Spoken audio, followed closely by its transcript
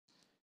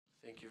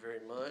Thank you very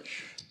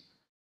much.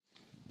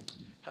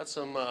 Had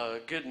some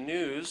good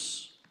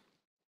news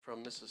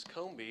from Mrs.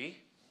 Comby.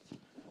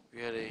 We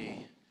had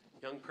a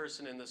young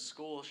person in this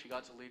school. She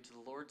got to lead to the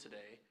Lord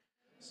today.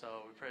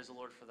 So we praise the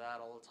Lord for that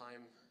all the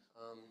time.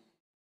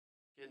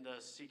 Getting to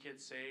see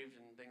kids saved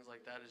and things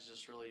like that is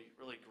just really,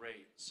 really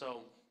great.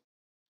 So,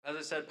 as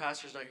I said,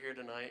 Pastor's not here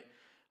tonight.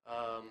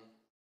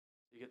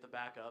 You get the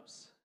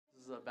backups.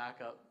 This is a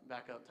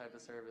backup type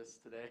of service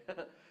today.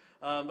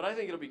 But I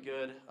think it'll be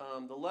good.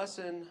 The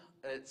lesson,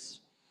 it's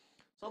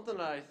something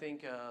that I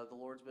think the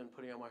Lord's been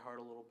putting on my heart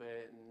a little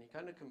bit, and He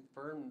kind of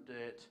confirmed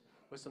it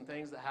with some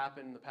things that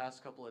happened in the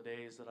past couple of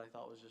days that I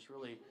thought was just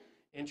really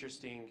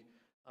interesting.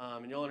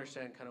 And you'll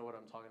understand kind of what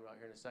I'm talking about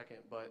here in a second.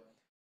 But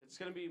it's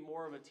going to be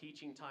more of a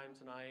teaching time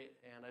tonight,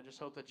 and I just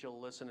hope that you'll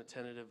listen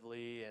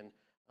attentively, and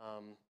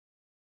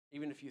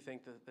even if you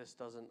think that this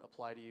doesn't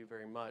apply to you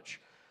very much.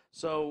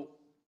 So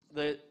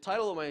the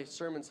title of my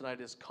sermon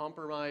tonight is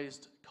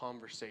Compromised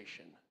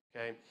Conversation,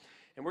 okay?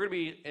 And we're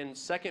going to be in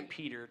 2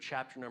 Peter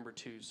chapter number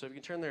 2. So if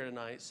you can turn there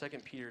tonight, 2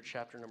 Peter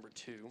chapter number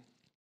 2.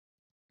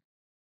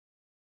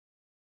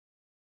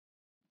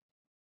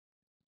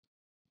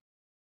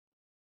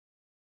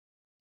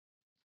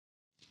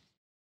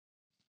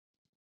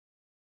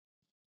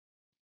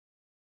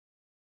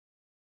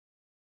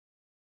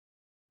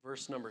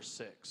 Verse number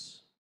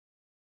 6.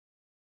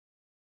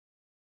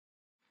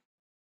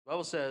 The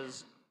Bible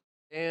says,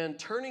 "And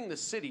turning the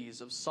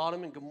cities of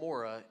Sodom and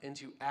Gomorrah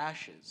into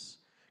ashes,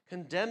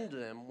 condemned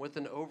them with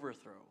an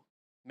overthrow,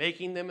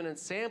 making them an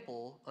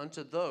ensample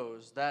unto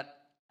those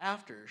that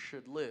after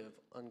should live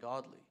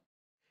ungodly,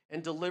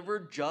 and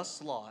delivered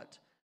just Lot,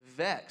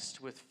 vexed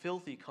with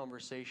filthy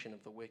conversation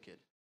of the wicked.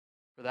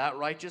 For that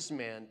righteous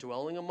man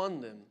dwelling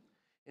among them,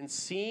 and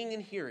seeing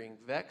and hearing,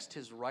 vexed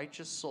his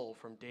righteous soul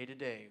from day to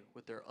day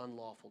with their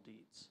unlawful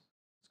deeds."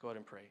 Let's go ahead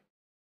and pray.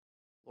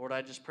 Lord,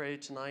 I just pray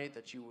tonight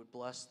that you would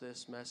bless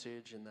this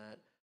message, and that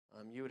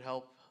you would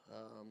help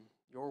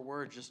your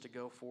word just to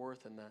go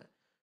forth, and that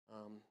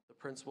the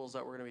principles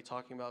that we're going to be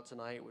talking about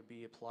tonight would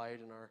be applied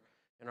in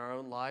our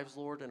own lives,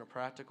 Lord, in a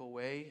practical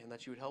way, and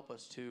that you would help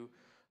us to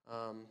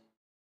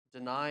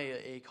deny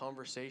a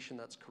conversation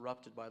that's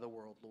corrupted by the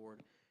world,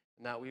 Lord,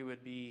 and that we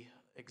would be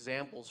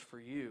examples for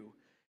you,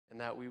 and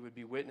that we would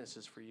be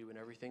witnesses for you in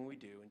everything we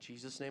do. In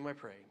Jesus' name I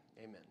pray,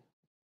 amen.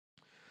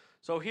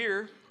 So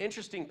here,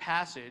 interesting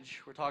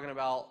passage, we're talking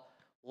about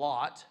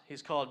Lot.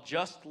 He's called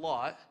Just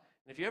Lot.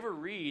 And if you ever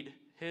read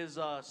his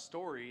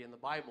story in the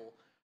Bible,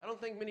 I don't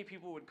think many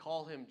people would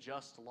call him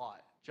Just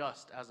Lot,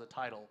 just as a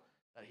title,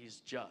 that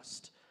he's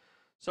just.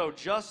 So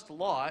Just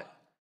Lot,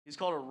 he's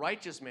called a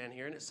righteous man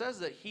here, and it says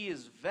that he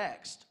is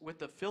vexed with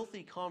the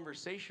filthy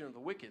conversation of the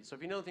wicked. So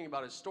if you know anything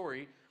about his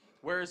story,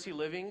 where is he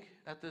living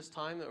at this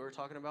time that we're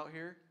talking about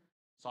here?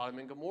 Sodom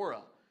and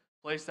Gomorrah.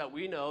 Place that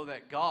we know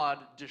that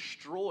God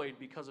destroyed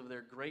because of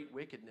their great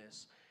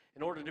wickedness,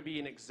 in order to be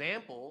an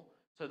example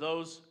to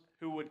those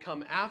who would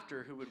come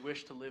after, who would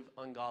wish to live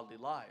ungodly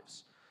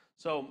lives.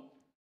 So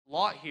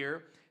Lot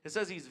here, it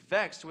says he's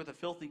vexed with a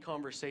filthy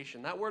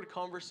conversation. That word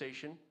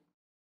conversation,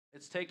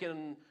 it's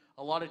taken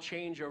a lot of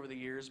change over the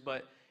years,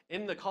 but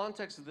in the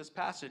context of this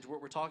passage, what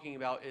we're talking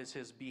about is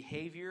his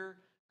behavior,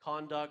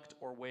 conduct,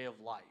 or way of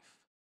life.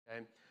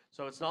 Okay?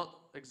 So it's not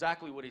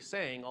exactly what he's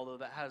saying, although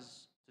that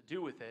has to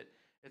do with it.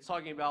 It's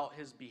talking about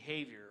his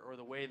behavior, or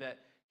the way that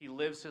he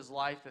lives his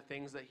life, the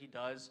things that he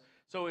does.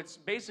 So it's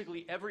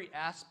basically every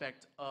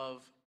aspect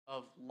of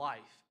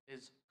life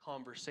is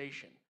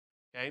conversation,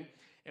 okay?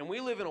 And we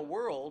live in a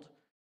world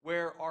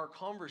where our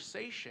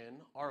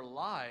conversation, our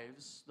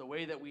lives, the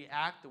way that we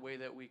act, the way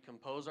that we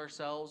compose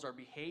ourselves, our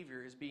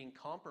behavior is being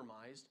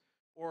compromised,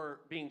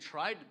 or being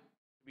tried to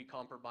be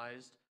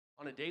compromised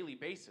on a daily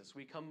basis.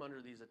 We come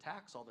under these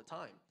attacks all the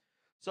time.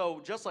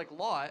 So just like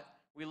Lot,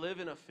 we live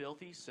in a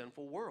filthy,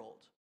 sinful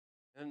world.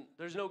 And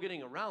there's no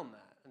getting around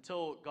that.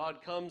 Until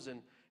God comes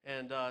and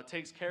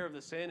takes care of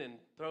the sin and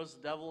throws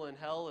the devil in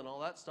hell and all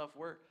that stuff,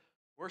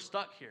 we're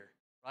stuck here,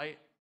 right?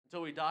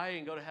 Until we die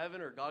and go to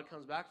heaven, or God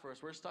comes back for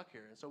us, we're stuck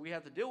here. And so we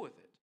have to deal with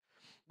it.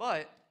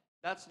 But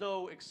that's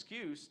no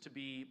excuse to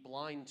be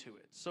blind to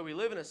it. So we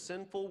live in a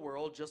sinful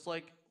world just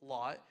like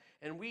Lot,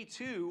 and we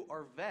too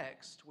are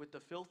vexed with the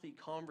filthy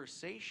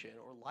conversation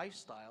or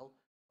lifestyle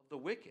of the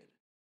wicked.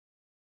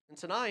 And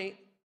tonight,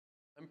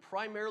 I'm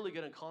primarily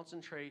going to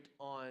concentrate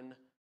on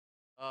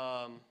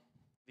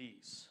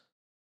these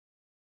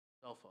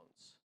cell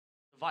phones.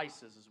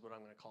 Devices is what I'm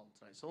going to call them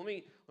tonight. So let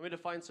me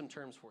define some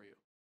terms for you.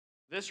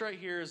 This right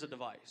here is a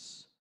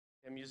device.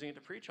 I'm using it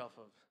to preach off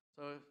of.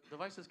 So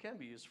devices can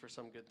be used for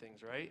some good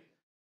things, right?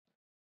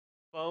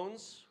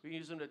 Phones, we can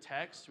use them to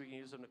text, we can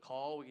use them to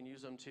call, we can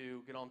use them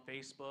to get on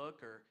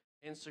Facebook or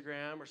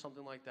Instagram or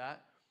something like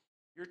that.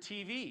 Your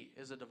TV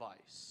is a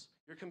device.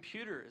 Your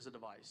computer is a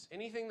device.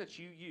 Anything that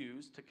you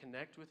use to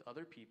connect with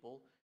other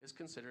people is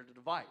considered a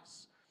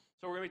device.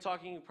 So we're going to be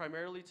talking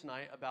primarily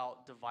tonight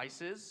about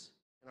devices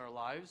in our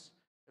lives,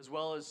 as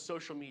well as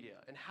social media,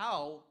 and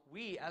how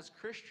we as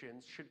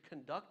Christians should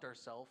conduct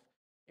ourselves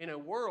in a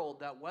world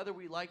that, whether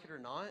we like it or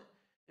not,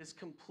 is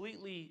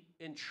completely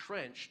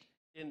entrenched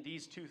in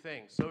these two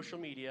things, social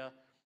media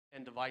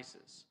and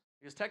devices.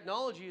 Because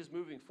technology is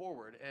moving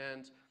forward,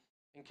 and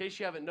in case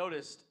you haven't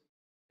noticed,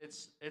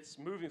 it's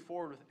moving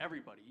forward with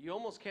everybody. You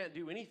almost can't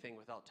do anything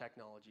without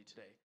technology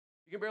today.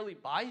 You can barely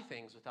buy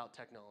things without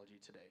technology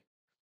today.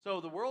 So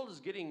the world is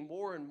getting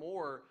more and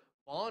more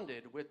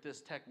bonded with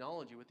this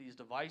technology, with these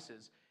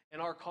devices,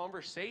 and our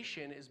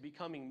conversation is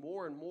becoming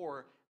more and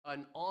more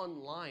an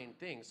online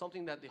thing,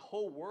 something that the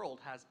whole world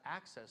has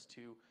access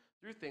to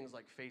through things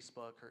like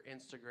Facebook or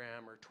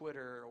Instagram or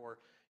Twitter or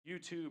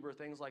YouTube or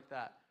things like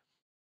that.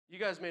 You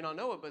guys may not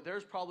know it, but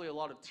there's probably a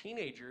lot of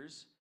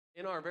teenagers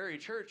in our very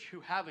church who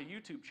have a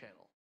YouTube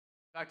channel.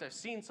 In fact, I've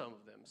seen some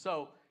of them.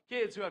 So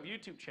kids who have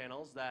YouTube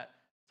channels that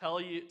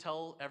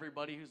tell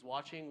everybody who's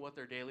watching what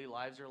their daily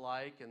lives are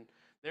like, and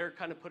they're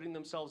kind of putting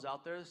themselves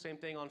out there. The same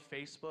thing on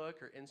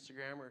Facebook or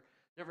Instagram or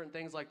different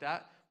things like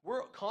that.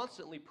 We're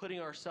constantly putting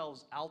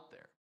ourselves out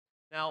there.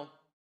 Now,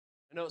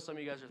 I know some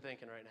of you guys are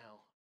thinking right now,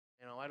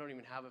 I don't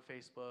even have a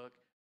Facebook,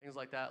 things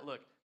like that.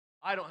 Look,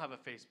 I don't have a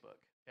Facebook,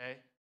 okay?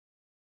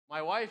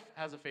 My wife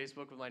has a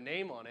Facebook with my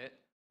name on it,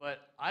 but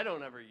I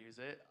don't ever use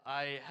it.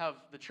 I have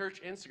the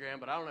church Instagram,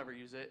 but I don't ever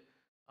use it.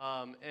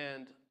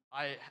 And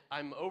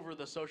I'm over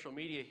the social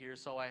media here,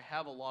 so I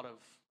have a lot of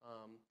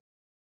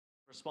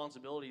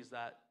responsibilities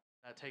that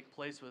take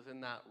place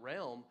within that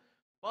realm.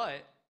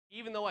 But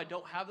even though I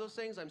don't have those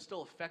things, I'm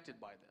still affected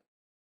by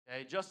them.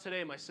 Okay? Just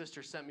today, my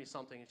sister sent me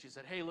something, and she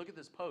said, hey, look at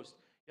this post.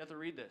 You have to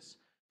read this.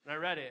 And I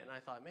read it, and I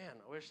thought, man,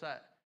 I wish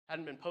that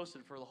hadn't been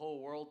posted for the whole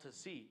world to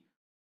see.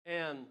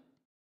 And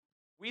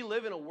we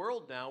live in a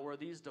world now where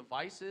these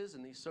devices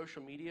and these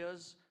social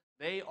medias,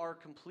 they are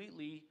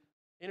completely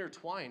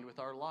intertwined with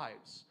our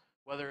lives,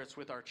 whether it's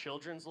with our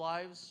children's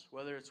lives,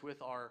 whether it's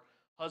with our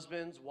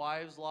husbands,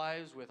 wives'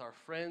 lives, with our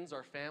friends,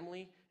 our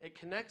family. It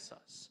connects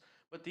us.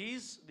 But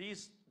these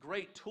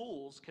great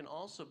tools can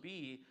also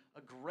be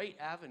a great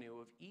avenue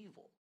of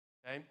evil,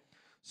 okay?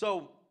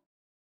 So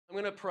I'm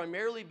going to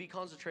primarily be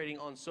concentrating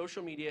on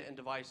social media and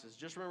devices.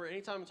 Just remember,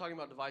 anytime I'm talking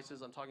about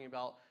devices, I'm talking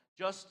about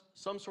just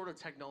some sort of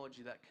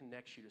technology that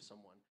connects you to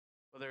someone,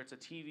 whether it's a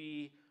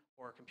TV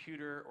or a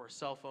computer or a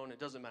cell phone, it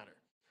doesn't matter.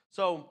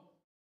 So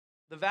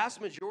the vast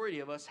majority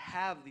of us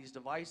have these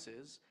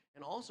devices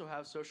and also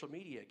have social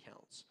media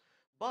accounts,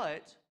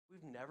 but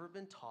we've never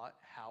been taught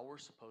how we're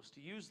supposed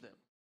to use them.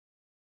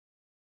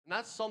 And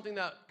that's something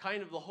that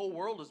kind of the whole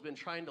world has been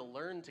trying to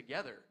learn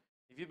together.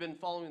 If you've been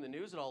following the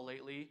news at all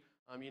lately,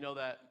 you know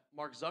that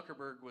Mark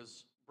Zuckerberg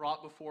was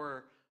brought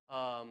before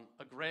a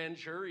grand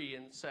jury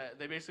and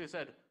they basically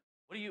said,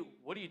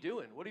 what are you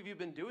doing? What have you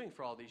been doing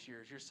for all these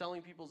years? You're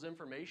selling people's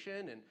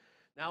information, and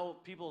now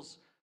people's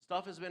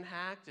stuff has been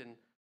hacked, and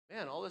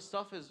man, all this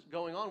stuff is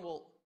going on.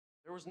 Well,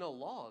 there was no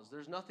laws.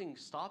 There's nothing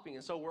stopping.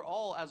 And so we're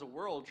all, as a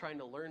world, trying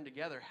to learn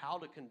together how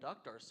to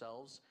conduct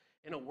ourselves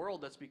in a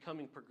world that's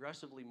becoming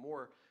progressively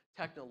more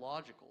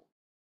technological.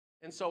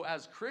 And so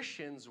as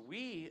Christians,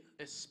 we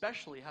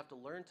especially have to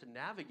learn to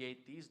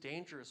navigate these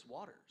dangerous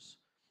waters.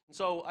 And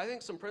so I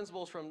think some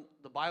principles from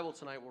the Bible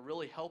tonight will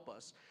really help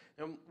us.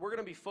 And we're going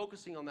to be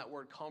focusing on that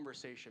word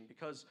conversation,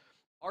 because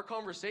our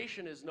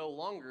conversation is no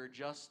longer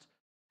just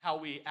how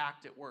we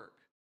act at work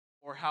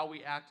or how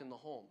we act in the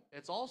home.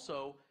 It's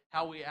also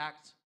how we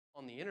act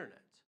on the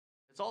internet.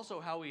 It's also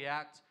how we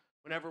act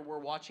whenever we're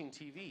watching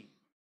TV.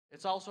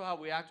 It's also how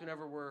we act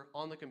whenever we're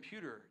on the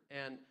computer.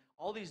 And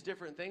all these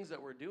different things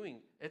that we're doing,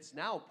 it's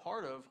now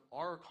part of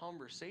our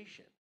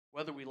conversation,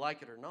 whether we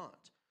like it or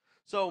not.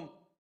 So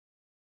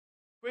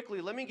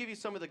quickly, let me give you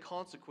some of the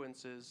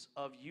consequences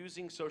of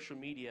using social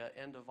media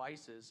and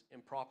devices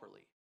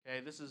improperly. Okay,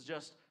 this is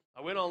just,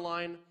 I went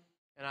online,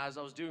 and as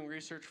I was doing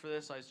research for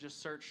this, I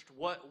just searched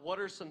what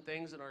are some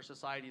things in our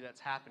society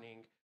that's happening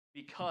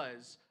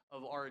because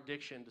of our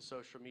addiction to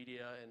social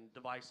media and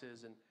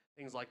devices and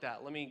things like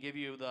that. Let me give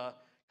you the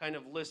kind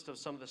of list of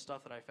some of the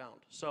stuff that I found.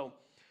 So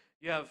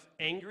you have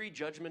angry,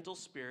 judgmental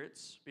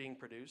spirits being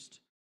produced.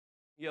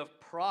 You have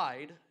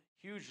pride,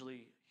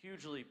 hugely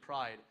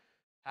pride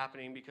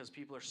happening because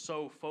people are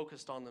so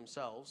focused on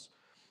themselves.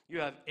 You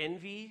have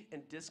envy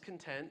and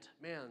discontent.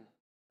 Man,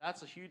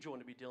 that's a huge one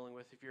to be dealing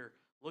with if you're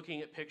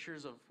looking at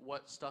pictures of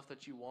what stuff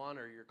that you want,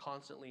 or you're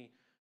constantly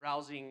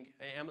browsing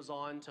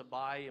Amazon to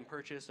buy and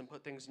purchase and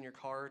put things in your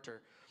cart,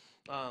 or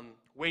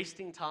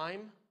wasting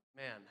time.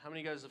 Man, how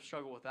many of you guys have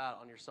struggled with that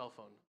on your cell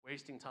phone?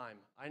 Wasting time.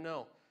 I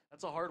know,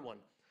 that's a hard one.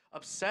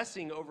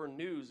 Obsessing over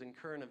news and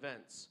current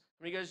events.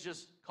 How many of you guys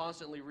just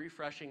constantly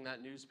refreshing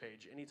that news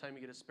page anytime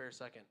you get a spare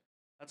second?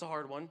 That's a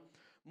hard one.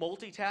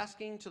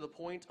 Multitasking to the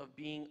point of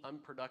being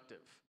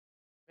unproductive.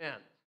 Man,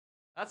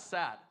 that's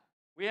sad.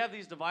 We have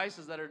these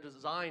devices that are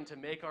designed to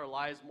make our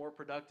lives more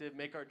productive,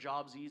 make our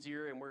jobs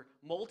easier, and we're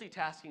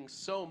multitasking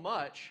so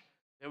much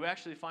that we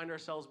actually find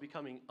ourselves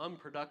becoming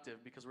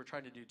unproductive because we're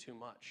trying to do too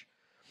much.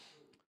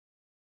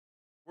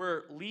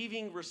 We're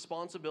leaving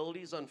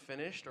responsibilities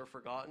unfinished or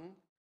forgotten.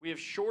 We have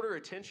shorter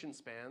attention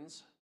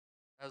spans,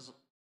 as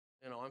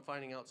you know, I'm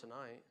finding out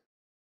tonight.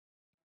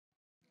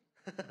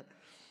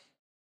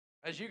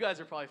 As you guys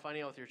are probably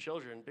finding out with your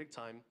children, big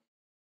time.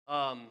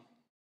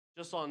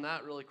 Just on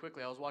that, really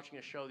quickly, I was watching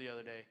a show the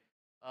other day,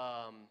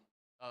 um,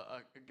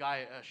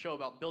 a show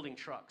about building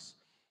trucks,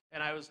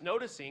 and I was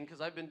noticing,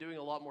 because I've been doing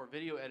a lot more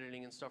video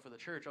editing and stuff for the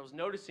church, I was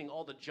noticing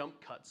all the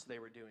jump cuts they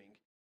were doing,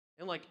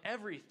 and like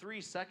every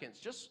 3 seconds,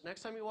 just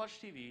next time you watch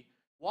TV,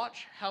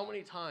 watch how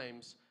many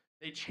times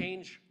they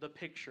change the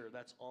picture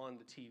that's on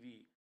the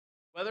TV.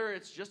 Whether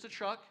it's just a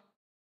truck,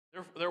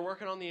 they're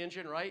working on the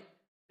engine, right?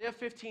 They have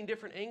 15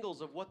 different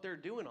angles of what they're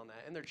doing on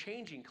that, and they're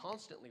changing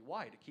constantly.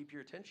 Why? To keep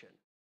your attention.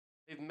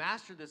 They've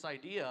mastered this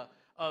idea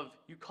of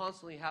you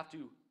constantly have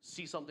to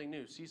see something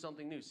new, see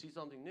something new, see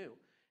something new.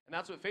 And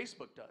that's what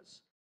Facebook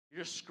does.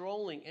 You're just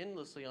scrolling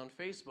endlessly on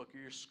Facebook, or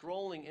you're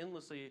scrolling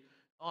endlessly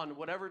on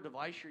whatever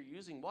device you're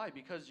using. Why?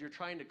 Because you're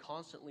trying to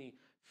constantly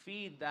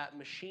feed that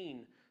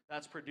machine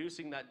that's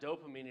producing that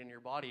dopamine in your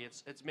body.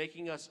 It's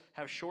making us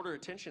have shorter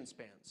attention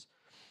spans.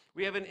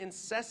 We have an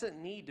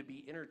incessant need to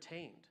be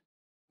entertained.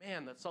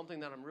 Man, that's something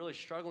that I'm really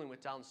struggling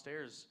with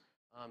downstairs,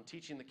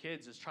 teaching the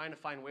kids, is trying to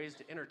find ways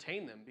to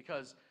entertain them,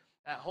 because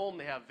at home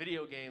they have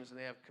video games and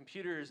they have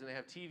computers and they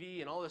have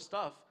TV and all this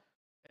stuff.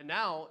 And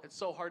now it's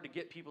so hard to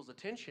get people's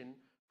attention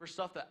for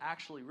stuff that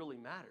actually really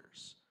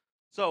matters.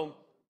 So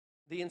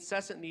the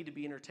incessant need to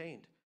be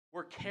entertained.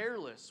 We're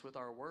careless with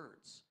our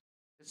words.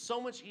 It's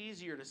so much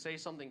easier to say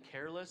something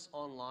careless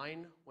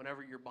online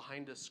whenever you're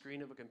behind a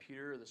screen of a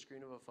computer or the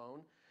screen of a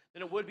phone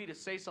than it would be to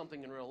say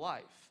something in real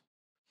life.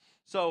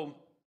 So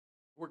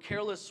we're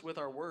careless with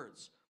our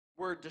words.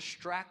 We're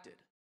distracted.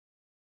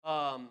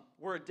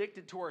 We're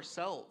addicted to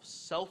ourselves,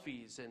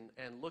 selfies,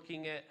 and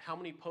looking at how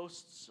many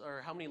posts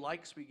or how many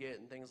likes we get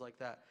and things like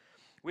that.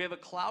 We have a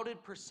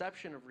clouded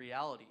perception of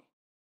reality.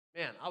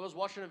 Man, I was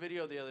watching a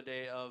video the other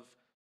day of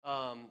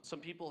some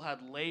people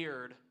had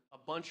layered a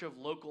bunch of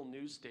local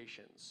news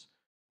stations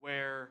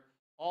where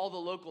all the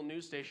local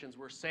news stations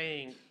were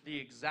saying the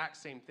exact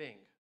same thing.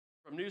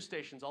 From news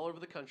stations all over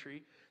the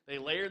country, they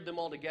layered them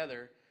all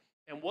together,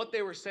 and what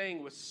they were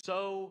saying was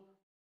so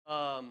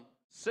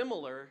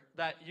similar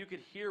that you could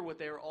hear what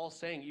they were all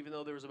saying, even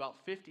though there was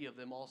about 50 of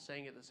them all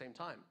saying it at the same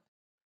time.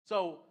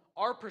 So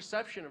our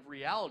perception of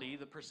reality,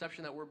 the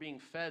perception that we're being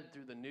fed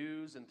through the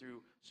news and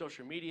through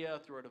social media,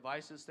 through our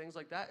devices, things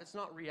like that, it's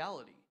not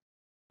reality.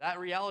 That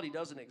reality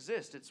doesn't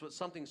exist. It's what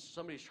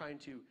somebody's trying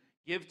to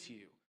give to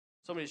you.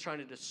 Somebody's trying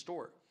to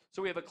distort.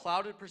 So we have a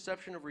clouded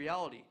perception of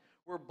reality.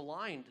 We're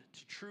blind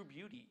to true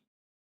beauty.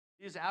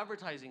 These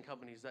advertising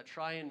companies that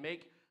try and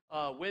make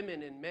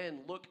women and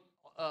men look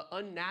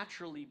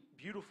unnaturally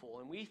beautiful,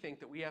 and we think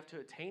that we have to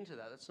attain to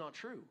that. That's not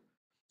true.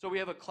 So we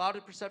have a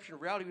clouded perception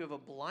of reality. We have a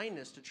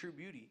blindness to true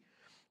beauty.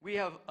 We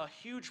have a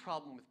huge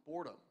problem with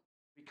boredom.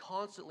 We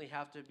constantly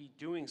have to be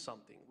doing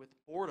something with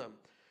boredom.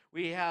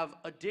 We have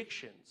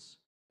addictions.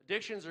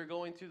 Addictions are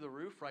going through the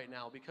roof right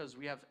now because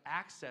we have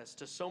access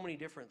to so many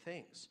different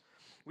things.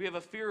 We have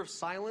a fear of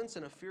silence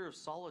and a fear of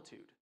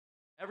solitude.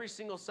 Every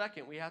single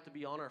second we have to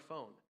be on our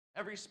phone.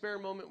 Every spare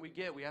moment we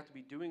get, we have to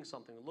be doing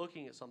something,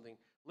 looking at something,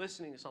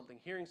 listening to something,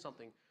 hearing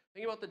something.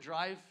 Think about the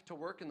drive to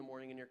work in the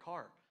morning in your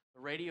car.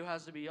 The radio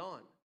has to be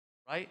on,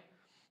 right?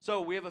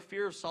 So we have a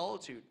fear of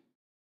solitude.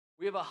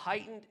 We have a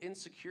heightened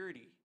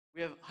insecurity.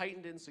 We have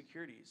heightened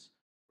insecurities.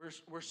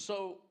 We're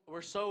so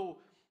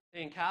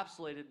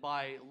encapsulated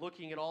by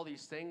looking at all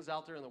these things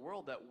out there in the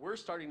world that we're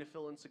starting to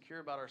feel insecure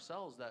about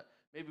ourselves, that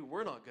maybe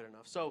we're not good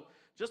enough. So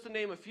just to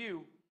name a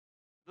few,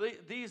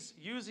 these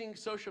using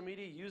social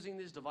media, using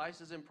these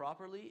devices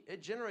improperly,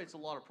 it generates a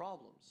lot of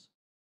problems.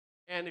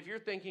 And if you're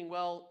thinking,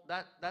 well,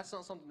 that's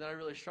not something that I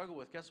really struggle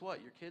with, guess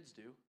what? Your kids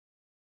do.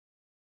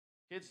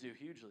 Kids do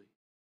hugely.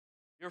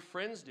 Your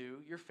friends do.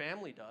 Your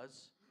family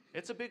does.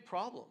 It's a big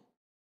problem.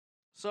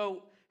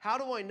 So how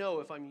do I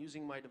know if I'm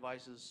using my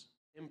devices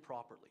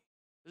improperly?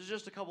 This is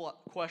just a couple of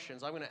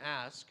questions I'm going to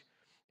ask.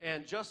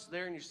 And just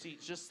there in your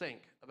seats, just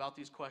think about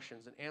these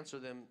questions and answer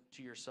them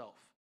to yourself.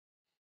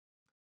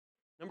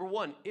 Number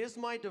one, is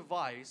my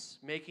device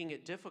making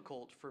it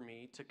difficult for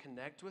me to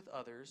connect with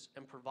others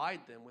and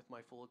provide them with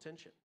my full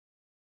attention?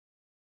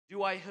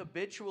 Do I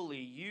habitually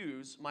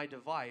use my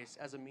device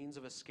as a means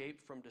of escape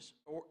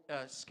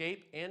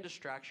and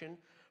distraction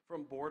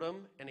from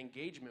boredom and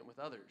engagement with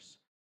others?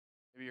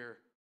 Maybe you're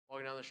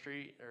walking down the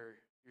street, or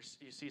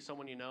you see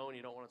someone you know and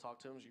you don't want to talk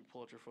to them, so you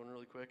pull out your phone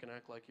really quick and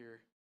act like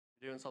you're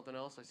doing something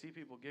else. I see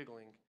people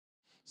giggling.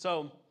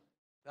 So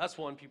that's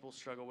one people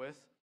struggle with.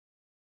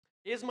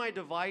 Is my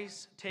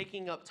device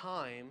taking up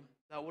time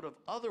that would have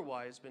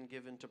otherwise been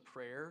given to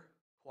prayer,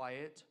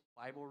 quiet,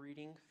 Bible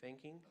reading,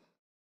 thinking?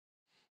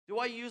 Do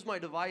I use my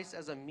device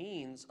as a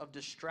means of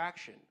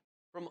distraction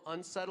from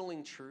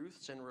unsettling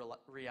truths and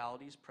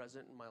realities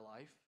present in my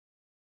life?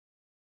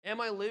 Am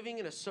I living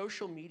in a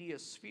social media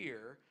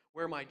sphere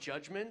where my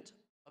judgment,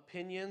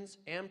 opinions,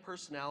 and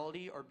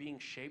personality are being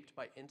shaped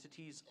by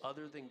entities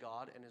other than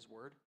God and His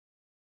Word?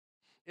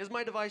 Is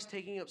my device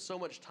taking up so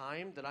much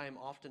time that I am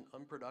often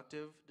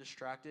unproductive,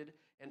 distracted,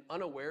 and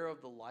unaware of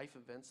the life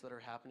events that are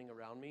happening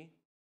around me?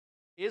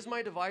 Is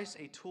my device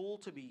a tool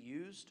to be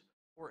used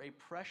or a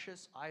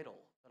precious idol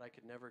that I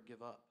could never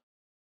give up?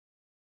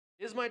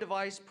 Is my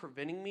device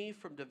preventing me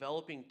from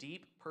developing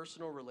deep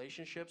personal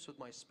relationships with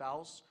my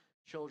spouse,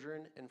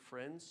 children, and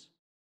friends?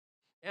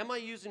 Am I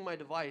using my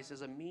device as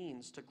a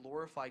means to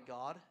glorify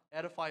God,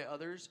 edify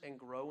others, and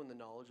grow in the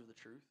knowledge of the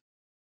truth?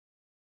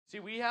 See,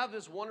 we have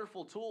this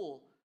wonderful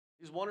tool,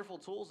 these wonderful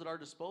tools at our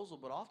disposal,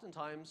 but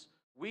oftentimes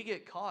we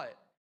get caught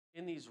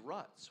in these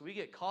ruts. We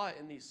get caught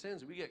in these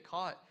sins. We get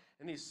caught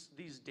in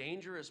these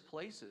dangerous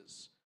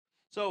places.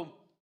 So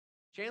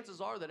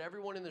chances are that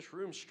everyone in this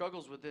room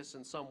struggles with this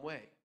in some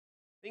way.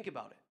 Think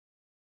about it.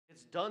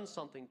 It's done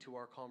something to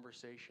our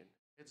conversation.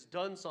 It's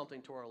done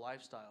something to our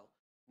lifestyle.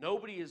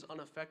 Nobody is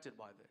unaffected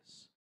by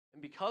this.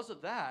 And because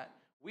of that,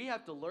 we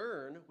have to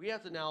learn, we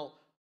have to now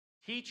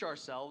teach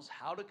ourselves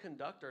how to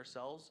conduct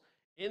ourselves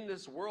in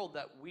this world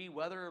that we,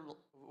 whether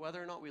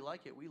or not we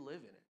like it, we live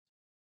in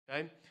it.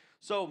 Okay?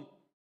 So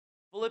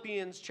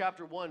Philippians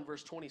chapter 1,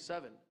 verse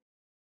 27,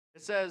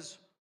 it says,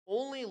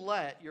 only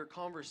let your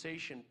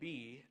conversation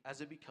be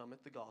as it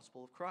becometh the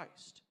gospel of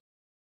Christ.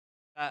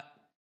 That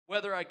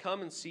whether I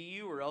come and see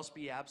you or else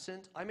be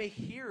absent, I may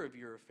hear of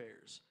your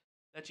affairs,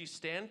 that you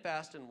stand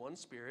fast in one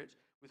spirit,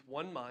 with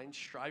one mind,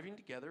 striving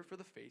together for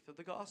the faith of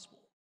the gospel.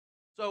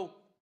 So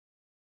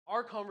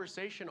our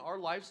conversation, our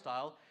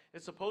lifestyle,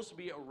 is supposed to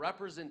be a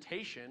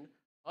representation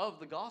of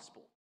the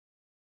gospel.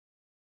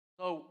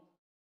 So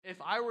if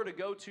I were to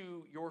go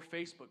to your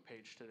Facebook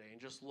page today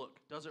and just look,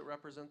 does it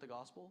represent the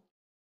gospel?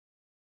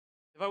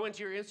 If I went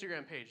to your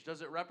Instagram page,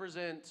 does it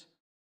represent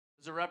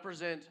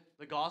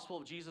the gospel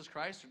of Jesus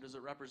Christ, or does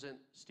it represent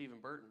Stephen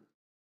Burton?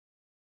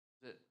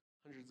 Is it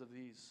hundreds of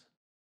these?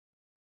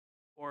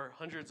 Or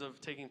hundreds of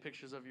taking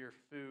pictures of your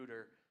food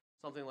or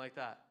something like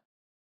that?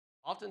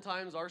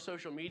 Oftentimes our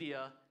social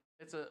media,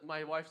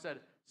 my wife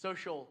said,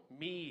 social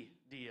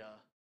media,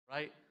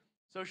 right?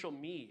 Social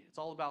me, it's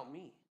all about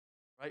me,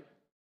 right?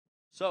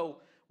 So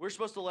we're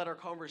supposed to let our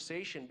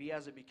conversation be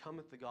as it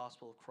becometh the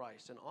gospel of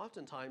Christ. And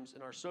oftentimes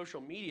in our social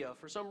media,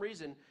 for some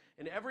reason,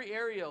 in every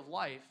area of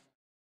life,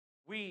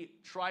 we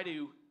try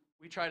to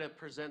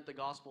present the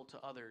gospel to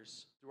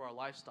others through our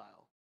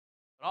lifestyle.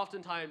 But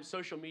oftentimes,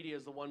 social media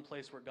is the one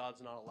place where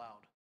God's not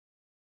allowed.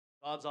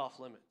 God's off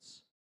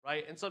limits,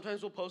 right? And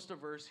sometimes we'll post a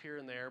verse here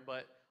and there,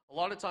 but a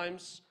lot of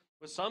times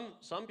with some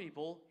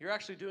people, you're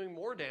actually doing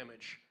more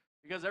damage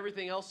because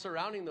everything else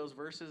surrounding those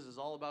verses is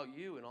all about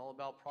you and all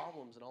about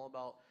problems and all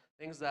about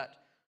things that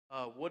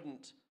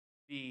wouldn't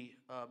be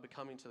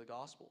becoming to the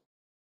gospel.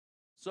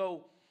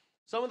 So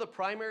some of the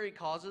primary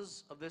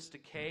causes of this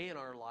decay in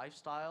our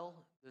lifestyle,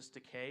 this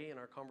decay in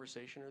our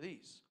conversation are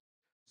these.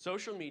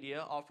 Social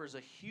media offers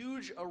a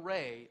huge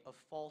array of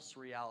false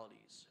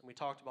realities, and we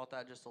talked about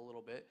that just a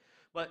little bit.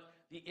 But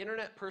the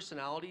internet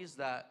personalities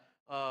that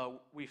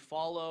we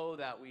follow,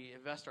 that we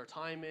invest our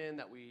time in,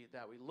 that we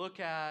look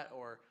at,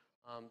 or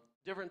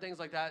different things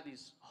like that,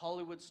 these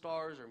Hollywood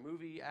stars or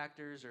movie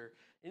actors or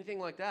anything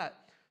like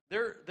that,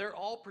 they're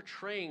all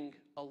portraying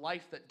a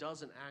life that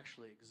doesn't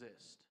actually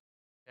exist.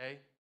 Okay?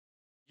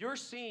 You're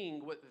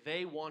seeing what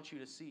they want you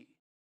to see.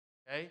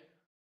 Okay?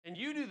 And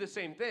you do the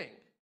same thing.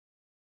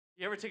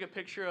 You ever take a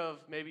picture of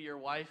maybe your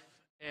wife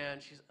and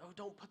she's, oh,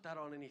 don't put that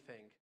on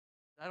anything.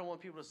 I don't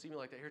want people to see me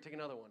like that. Here, take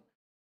another one.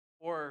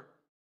 Or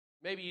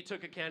maybe you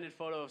took a candid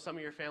photo of some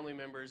of your family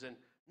members and,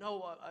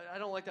 no, I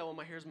don't like that one.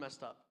 My hair's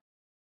messed up.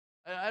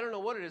 I don't know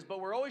what it is, but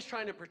we're always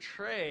trying to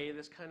portray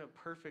this kind of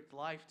perfect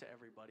life to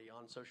everybody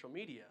on social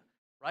media,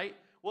 right?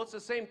 Well, it's the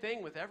same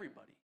thing with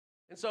everybody.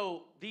 And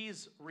so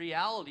these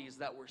realities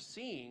that we're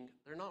seeing,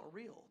 they're not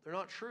real. They're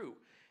not true.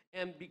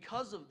 And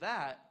because of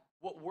that,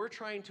 what we're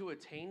trying to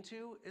attain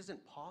to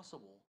isn't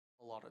possible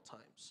a lot of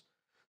times.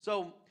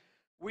 So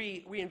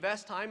we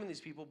invest time in these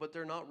people, but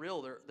they're not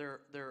real.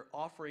 They're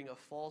offering a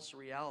false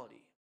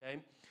reality, okay?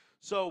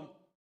 So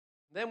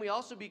then we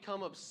also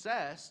become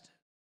obsessed.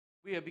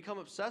 We have become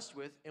obsessed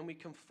with, and we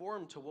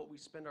conform to what we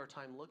spend our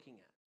time looking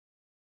at.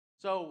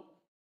 So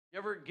you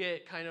ever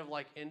get kind of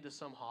like into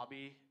some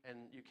hobby and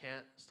you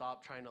can't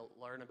stop trying to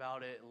learn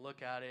about it and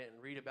look at it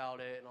and read about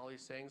it and all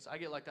these things? I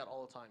get like that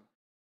all the time,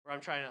 where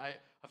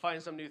I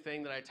find some new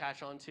thing that I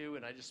attach onto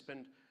and I just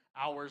spend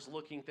hours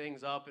looking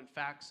things up and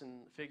facts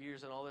and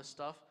figures and all this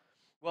stuff.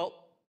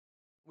 Well,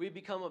 we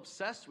become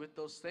obsessed with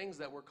those things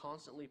that we're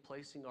constantly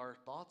placing our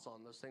thoughts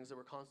on, those things that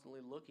we're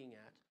constantly looking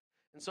at.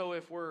 And so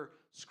if we're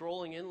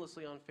scrolling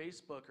endlessly on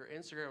Facebook or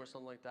Instagram or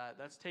something like that,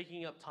 that's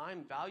taking up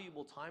time,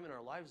 valuable time in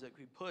our lives that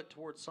we put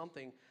towards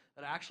something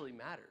that actually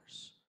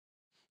matters.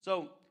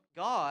 So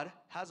God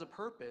has a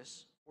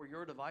purpose for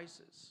your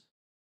devices.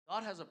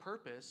 God has a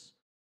purpose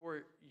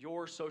for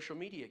your social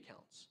media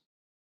accounts.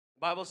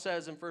 The Bible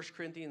says in 1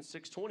 Corinthians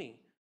 6:20,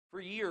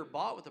 "For ye are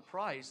bought with a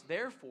price,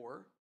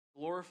 therefore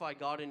glorify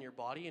God in your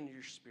body and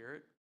your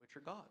spirit, which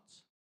are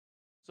God's."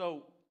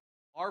 So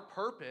our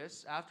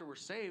purpose after we're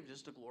saved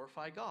is to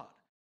glorify God.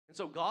 And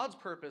so God's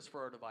purpose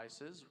for our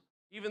devices,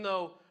 even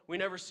though we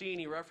never see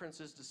any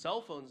references to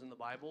cell phones in the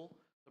Bible,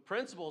 the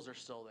principles are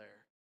still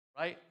there,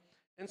 right?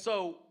 And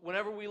so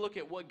whenever we look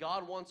at what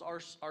God wants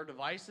our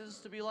devices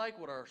to be like,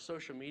 what our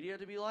social media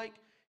to be like,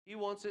 He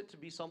wants it to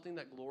be something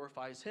that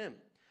glorifies Him.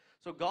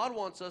 So God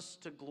wants us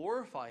to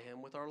glorify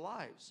him with our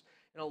lives.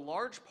 And a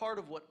large part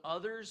of what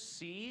others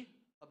see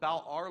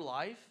about our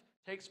life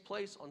takes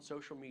place on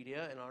social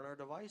media and on our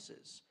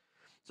devices.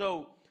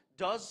 So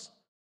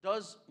do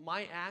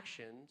my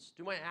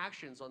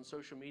actions on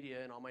social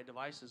media and on my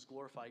devices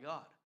glorify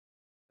God?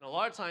 And a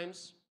lot of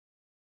times,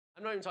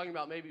 I'm not even talking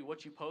about maybe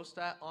what you post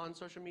on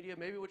social media,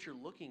 maybe what you're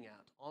looking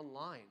at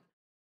online,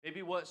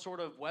 maybe what sort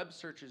of web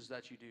searches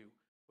that you do,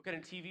 what kind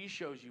of TV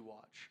shows you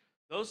watch.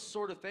 Those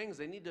sort of things,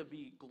 they need to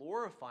be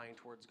glorifying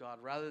towards God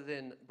rather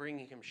than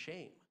bringing him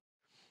shame.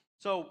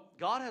 So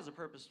God has a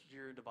purpose for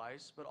your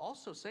device, but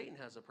also Satan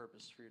has a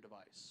purpose for your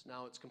device.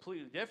 Now, it's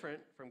completely different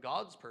from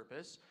God's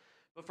purpose,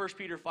 but 1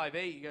 Peter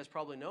 5:8, you guys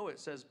probably know it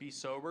says, "Be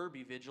sober,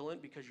 be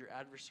vigilant, because your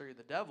adversary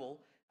the devil,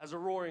 as a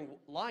roaring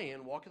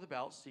lion, walketh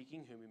about,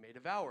 seeking whom he may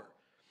devour."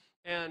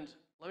 And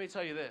let me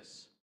tell you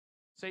this.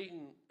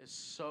 Satan is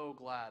so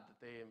glad that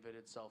they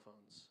invented cell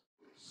phones.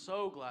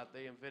 So glad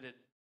they invented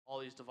all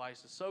these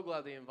devices. So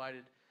glad they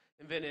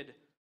invented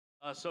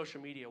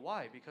social media.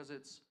 Why? Because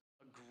it's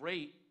a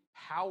great,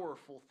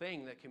 powerful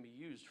thing that can be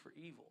used for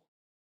evil.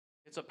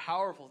 It's a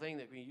powerful thing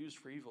that can be used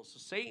for evil. So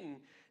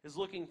Satan is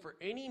looking for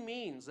any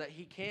means that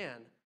he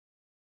can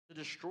to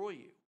destroy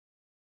you.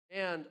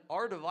 And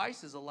our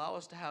devices allow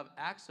us to have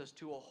access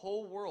to a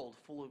whole world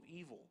full of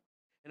evil.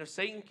 And if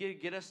Satan can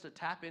get us to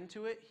tap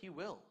into it, he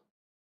will.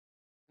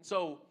 And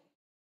so,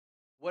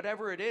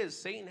 whatever it is,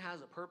 Satan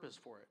has a purpose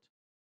for it.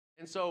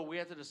 And so we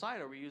have to decide,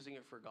 are we using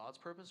it for God's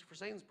purpose or for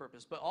Satan's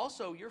purpose? But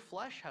also, your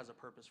flesh has a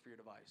purpose for your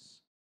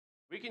device.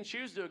 We can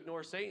choose to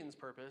ignore Satan's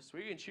purpose.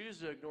 We can choose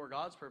to ignore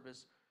God's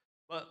purpose.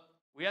 But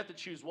we have to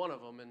choose one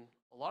of them. And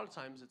a lot of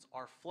times, it's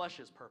our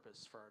flesh's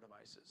purpose for our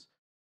devices.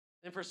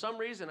 And for some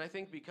reason, I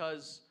think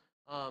because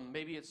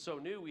maybe it's so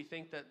new, we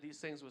think that these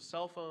things with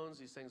cell phones,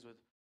 these things with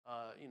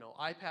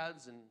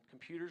iPads and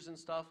computers and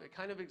stuff, it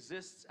kind of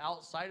exists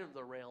outside of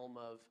the realm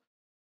of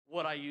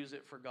what I use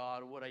it for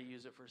God, what I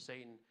use it for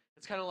Satan.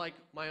 It's kind of like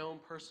my own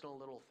personal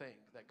little thing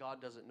that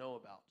God doesn't know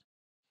about.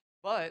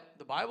 But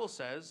the Bible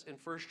says in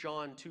 1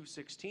 John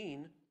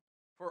 2:16,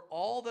 "For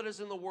all that is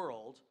in the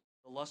world,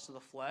 the lust of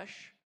the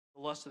flesh,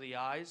 the lust of the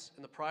eyes,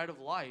 and the pride of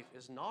life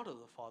is not of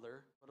the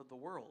Father, but of the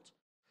world."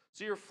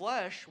 So your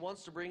flesh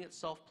wants to bring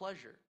itself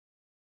pleasure.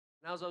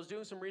 Now, as I was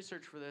doing some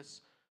research for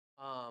this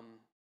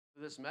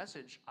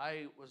message,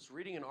 I was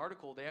reading an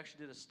article. They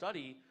actually did a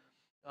study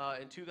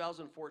in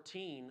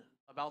 2014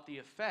 about the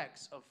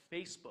effects of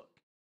Facebook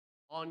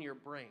on your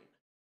brain.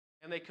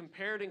 And they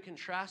compared and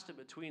contrasted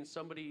between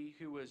somebody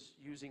who was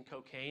using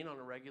cocaine on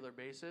a regular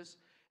basis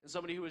and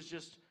somebody who was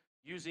just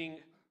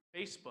using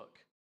Facebook,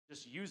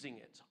 just using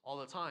it all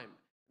the time.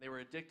 They were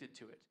addicted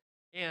to it.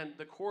 And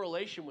the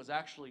correlation was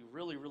actually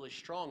really, really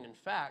strong. In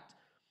fact,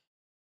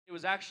 it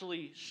was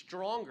actually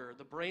stronger.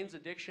 The brain's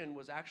addiction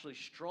was actually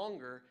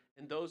stronger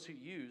in those who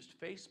used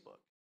Facebook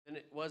than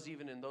it was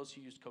even in those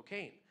who used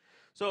cocaine.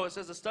 So it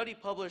says a study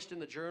published in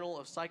the Journal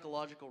of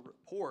Psychological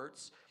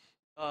Reports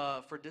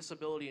for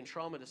Disability and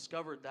Trauma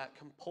discovered that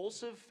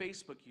compulsive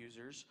Facebook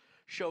users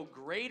show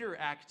greater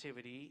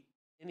activity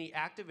in the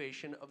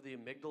activation of the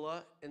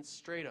amygdala and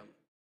striatum,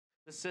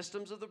 the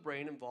systems of the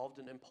brain involved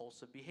in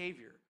impulsive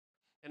behavior,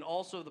 and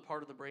also the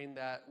part of the brain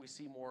that we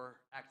see more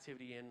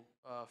activity in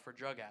for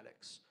drug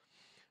addicts.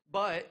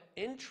 But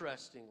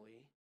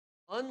interestingly,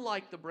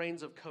 unlike the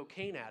brains of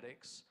cocaine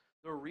addicts,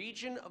 the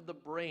region of the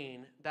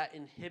brain that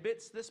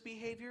inhibits this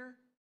behavior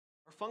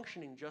are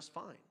functioning just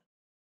fine.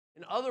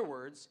 In other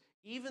words,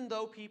 even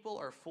though people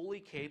are fully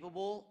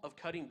capable of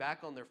cutting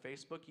back on their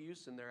Facebook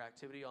use and their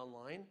activity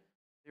online,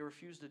 they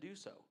refuse to do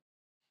so.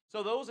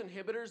 So those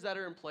inhibitors that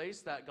are in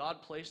place that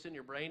God placed in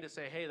your brain to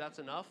say, hey, that's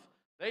enough,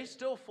 they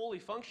still fully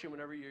function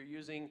whenever you're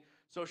using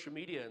social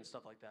media and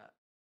stuff like that.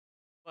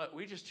 But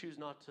we just choose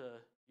not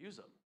to use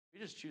them. We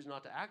just choose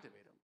not to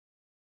activate them.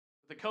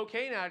 But the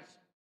cocaine addicts,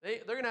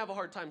 they're going to have a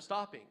hard time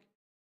stopping.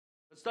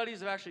 But studies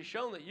have actually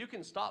shown that you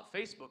can stop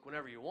Facebook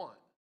whenever you want.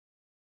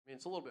 I mean,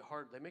 it's a little bit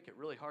hard. They make it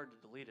really hard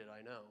to delete it,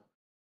 I know.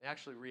 They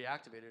actually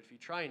reactivate it if you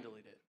try and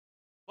delete it.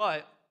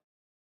 But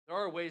there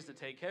are ways to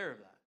take care of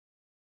that.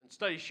 And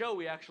studies show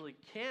we actually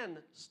can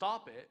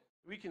stop it.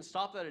 We can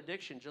stop that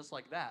addiction just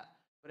like that.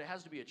 But it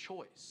has to be a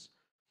choice.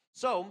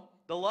 So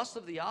the lust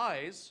of the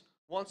eyes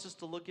wants us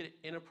to look at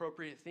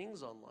inappropriate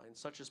things online,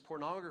 such as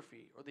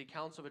pornography or the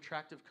accounts of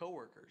attractive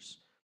coworkers.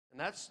 And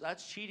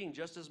that's cheating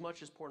just as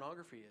much as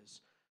pornography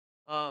is.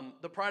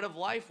 The pride of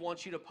life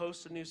wants you to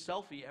post a new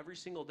selfie every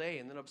single day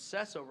and then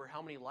obsess over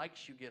how many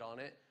likes you get on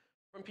it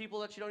from people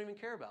that you don't even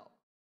care about.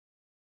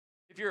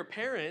 If you're a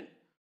parent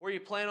or you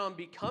plan on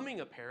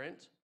becoming a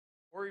parent,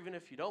 or even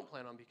if you don't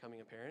plan on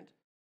becoming a parent,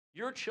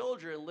 your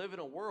children live in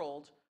a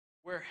world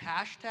where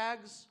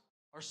hashtags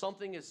are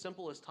something as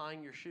simple as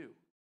tying your shoe.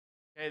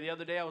 Okay, the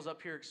other day I was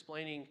up here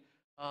explaining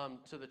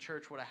to the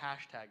church what a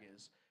hashtag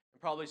is. And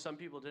probably some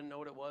people didn't know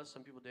what it was,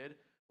 some people did.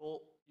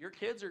 Well, your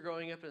kids are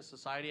growing up in a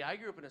society, I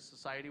grew up in a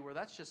society where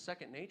that's just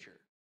second nature.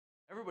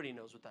 Everybody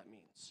knows what that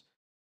means.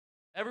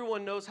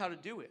 Everyone knows how to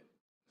do it.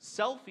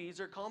 Selfies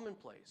are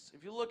commonplace.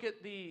 If you look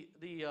at the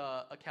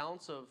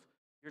accounts of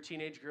your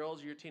teenage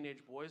girls, your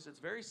teenage boys, it's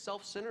very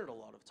self-centered a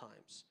lot of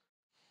times.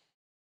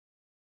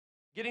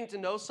 Getting to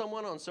know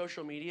someone on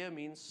social media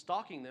means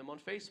stalking them on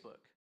Facebook,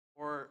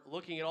 or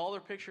looking at all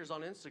their pictures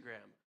on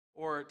Instagram,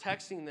 or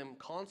texting them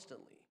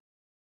constantly.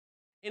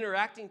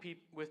 Interacting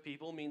with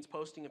people means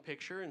posting a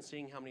picture and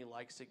seeing how many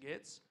likes it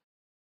gets.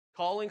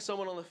 Calling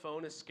someone on the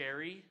phone is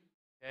scary,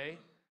 okay?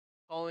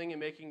 Calling and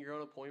making your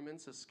own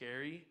appointments is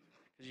scary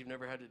because you've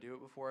never had to do it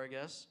before, I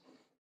guess.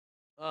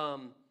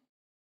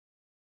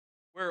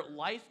 Where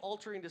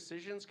life-altering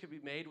decisions could be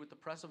made with the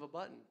press of a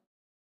button.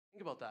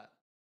 Think about that.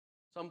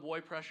 Some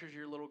boy pressures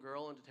your little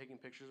girl into taking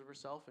pictures of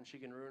herself, and she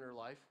can ruin her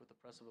life with the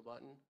press of a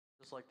button.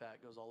 Just like that,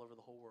 it goes all over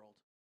the whole world.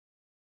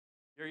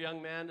 Your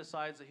young man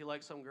decides that he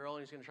likes some girl,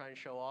 and he's going to try and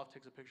show off,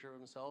 takes a picture of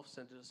himself,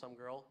 sends it to some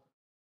girl.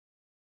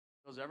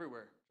 Goes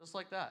everywhere, just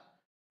like that.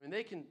 I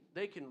mean,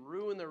 they can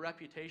ruin their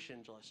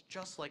reputation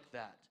just like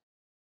that.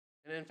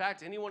 And in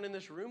fact, anyone in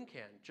this room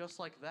can, just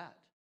like that.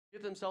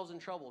 Get themselves in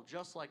trouble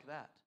just like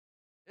that.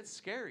 It's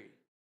scary.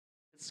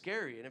 It's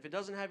scary, and if it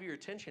doesn't have your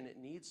attention, it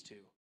needs to.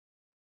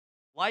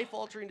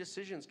 Life-altering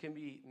decisions can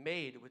be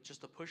made with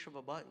just a push of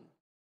a button.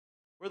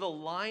 Where the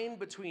line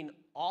between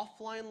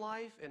offline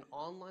life and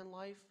online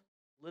life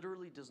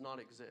literally does not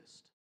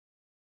exist.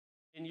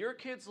 In your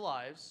kids'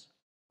 lives,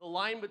 the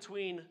line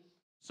between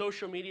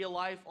social media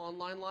life,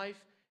 online life,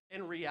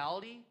 and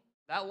reality,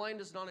 that line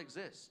does not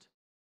exist.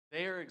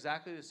 They are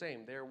exactly the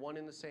same. They are one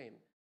and the same.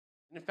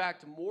 And in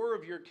fact, more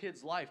of your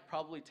kid's life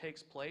probably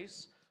takes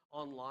place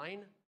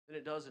online than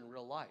it does in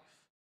real life.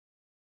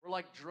 We're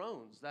like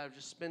drones that have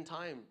just spent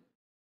time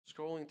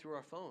scrolling through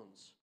our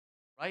phones,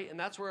 right? And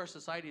that's where our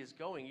society is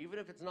going. Even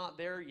if it's not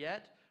there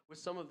yet with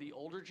some of the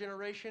older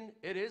generation,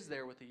 it is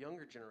there with the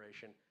younger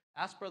generation.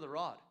 Ask Brother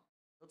Rod.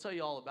 He'll tell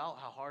you all about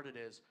how hard it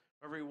is.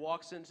 Whenever he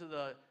walks into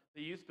the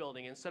youth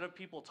building, instead of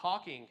people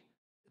talking,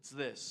 it's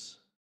this.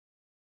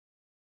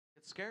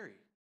 It's scary.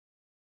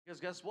 Because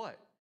guess what?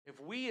 If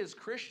we as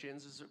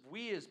Christians, if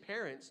we as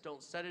parents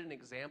don't set an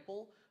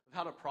example of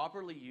how to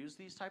properly use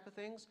these type of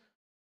things,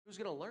 who's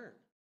going to learn?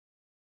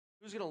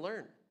 Who's going to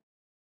learn?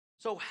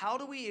 So how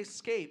do we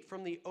escape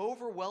from the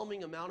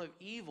overwhelming amount of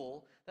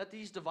evil that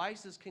these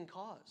devices can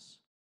cause?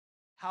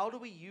 How do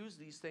we use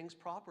these things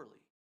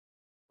properly?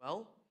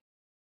 Well,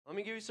 let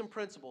me give you some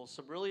principles.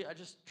 So really, I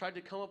just tried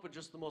to come up with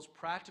just the most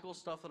practical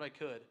stuff that I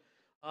could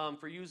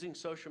for using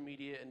social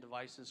media and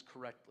devices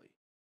correctly,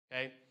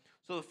 okay?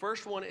 So the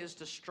first one is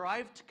to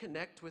strive to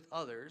connect with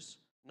others,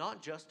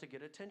 not just to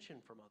get attention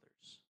from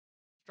others.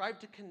 Strive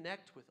to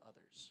connect with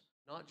others,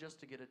 not just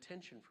to get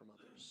attention from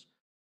others.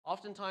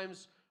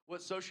 Oftentimes,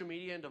 what social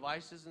media and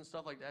devices and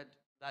stuff like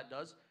that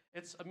does,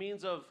 it's a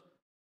means of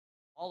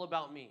all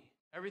about me.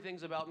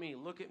 Everything's about me.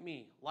 Look at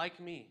me. Like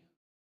me.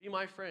 Be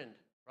my friend,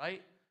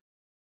 right?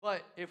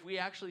 But if we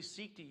actually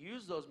seek to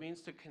use those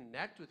means to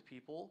connect with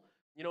people,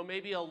 you know,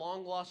 maybe a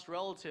long-lost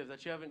relative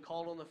that you haven't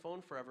called on the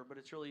phone forever, but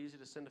it's really easy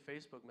to send a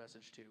Facebook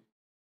message to.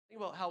 Think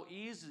about how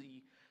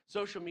easy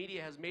social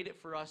media has made it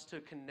for us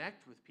to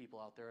connect with people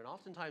out there. And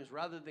oftentimes,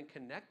 rather than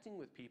connecting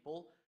with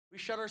people, we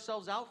shut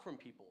ourselves out from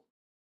people.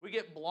 We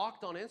get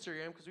blocked on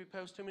Instagram because we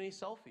post too many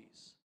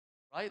selfies,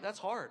 right? That's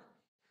hard.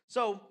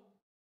 So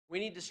we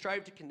need to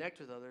strive to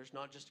connect with others,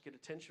 not just to get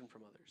attention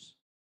from others.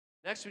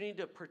 Next, we need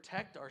to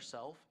protect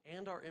ourselves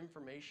and our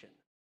information.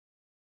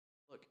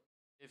 Look,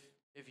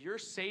 if you're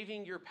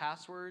saving your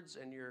passwords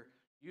and your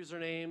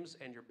usernames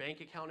and your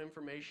bank account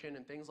information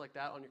and things like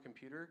that on your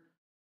computer,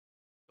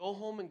 go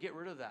home and get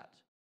rid of that,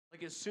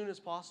 like as soon as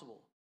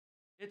possible.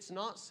 It's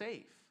not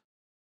safe.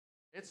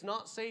 It's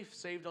not safe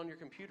saved on your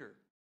computer.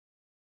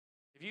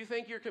 If you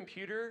think your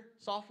computer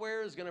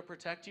software is going to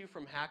protect you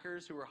from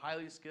hackers who are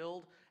highly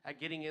skilled at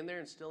getting in there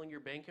and stealing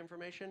your bank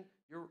information,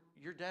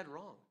 you're dead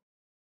wrong.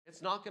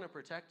 It's not going to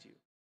protect you.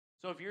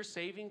 So if you're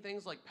saving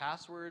things like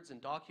passwords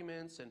and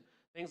documents and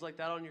things like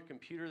that on your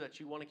computer that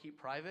you want to keep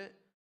private,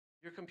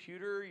 your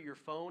computer, your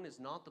phone is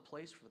not the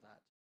place for that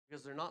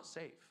because they're not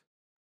safe.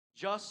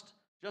 Just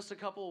a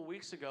couple of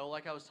weeks ago,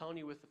 like I was telling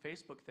you with the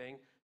Facebook thing,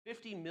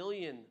 50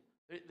 million,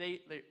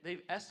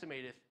 they've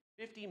estimated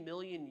 50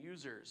 million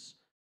users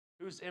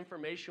whose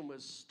information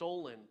was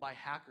stolen by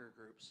hacker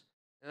groups.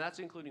 And that's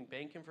including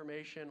bank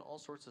information, all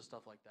sorts of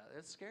stuff like that.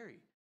 It's scary.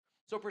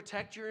 So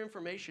protect your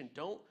information.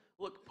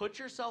 Put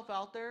yourself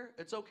out there.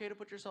 It's okay to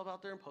put yourself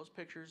out there and post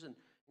pictures and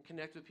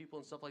connect with people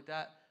and stuff like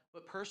that.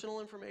 But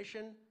personal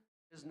information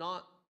is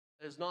not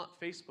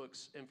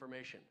Facebook's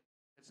information.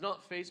 It's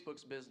not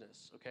Facebook's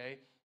business, okay?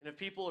 And if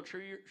people are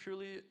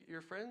truly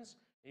your friends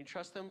and you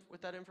trust them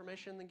with that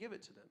information, then give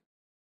it to them,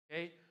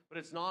 okay? But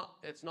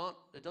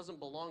it doesn't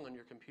belong on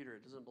your computer.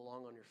 It doesn't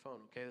belong on your phone,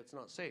 okay? That's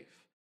not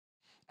safe.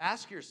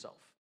 Ask yourself,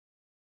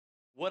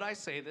 would I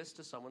say this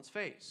to someone's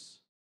face?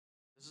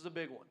 This is a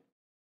big one.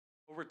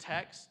 Over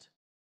text,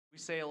 we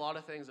say a lot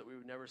of things that we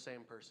would never say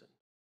in person,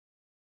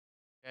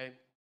 okay?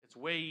 It's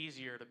way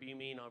easier to be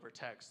mean over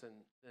text than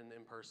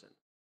in person.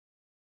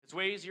 It's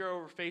way easier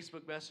over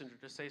Facebook Messenger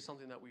to say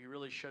something that we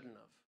really shouldn't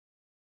have.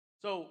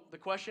 So the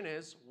question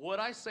is, would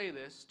I say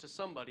this to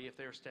somebody if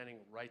they were standing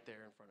right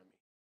there in front of me?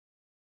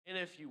 And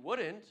if you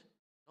wouldn't,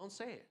 don't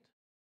say it.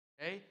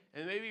 Okay?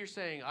 And maybe you're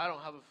saying, I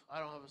don't have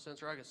a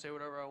censor, I can say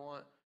whatever I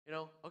want.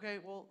 Okay,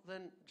 well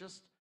then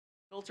just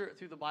filter it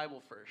through the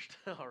Bible first.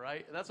 All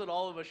right? And that's what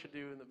all of us should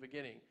do in the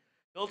beginning.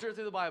 Filter it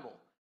through the Bible.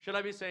 Should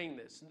I be saying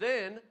this?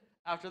 Then,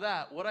 after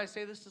that, would I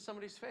say this to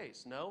somebody's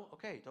face? No?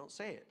 Okay, don't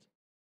say it.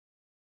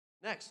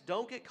 Next,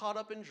 don't get caught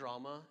up in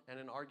drama and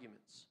in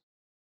arguments.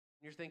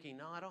 And you're thinking,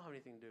 no, I don't have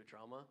anything to do with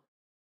drama.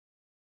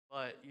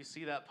 But you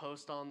see that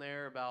post on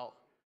there about,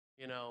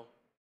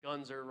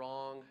 guns are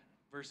wrong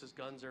versus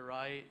guns are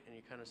right, and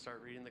you kind of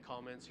start reading the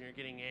comments and you're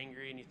getting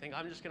angry and you think,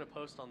 I'm just going to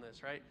post on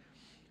this, right?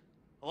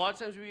 A lot of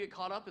times we get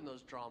caught up in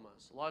those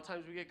dramas. A lot of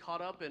times we get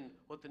caught up in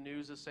what the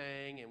news is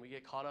saying, and we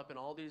get caught up in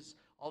all these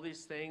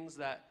things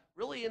that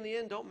really in the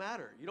end don't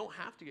matter. You don't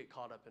have to get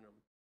caught up in them.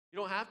 You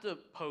don't have to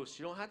post.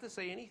 You don't have to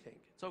say anything.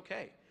 It's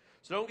okay.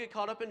 So don't get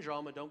caught up in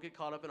drama. Don't get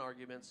caught up in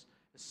arguments,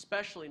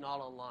 especially not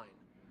online.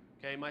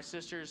 Okay, my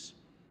sisters,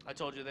 I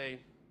told you they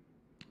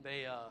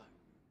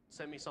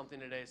sent me something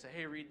today. Said,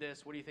 hey, read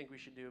this. What do you think we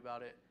should do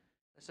about it?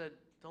 I said,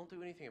 don't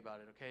do anything about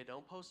it, okay?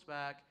 Don't post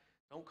back.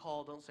 Don't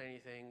call. Don't say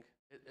anything.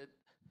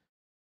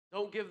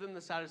 Don't give them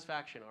the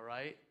satisfaction, all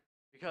right?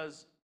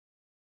 Because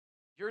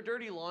your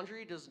dirty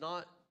laundry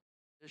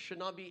should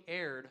not be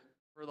aired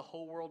for the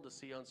whole world to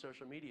see on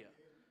social media,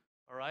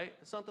 all right?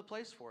 It's not the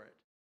place for it,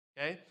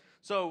 okay?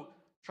 So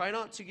try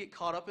not to get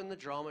caught up in the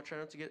drama. Try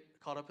not to get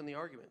caught up in the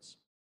arguments.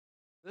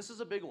 This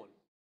is a big one.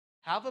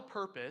 Have a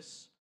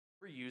purpose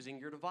for using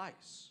your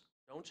device.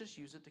 Don't just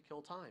use it to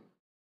kill time,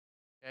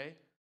 okay?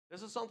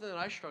 This is something that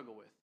I struggle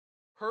with.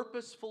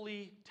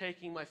 Purposefully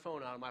taking my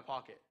phone out of my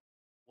pocket.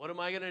 What am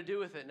I going to do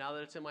with it now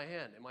that it's in my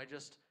hand? Am I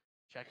just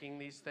checking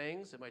these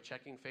things? Am I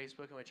checking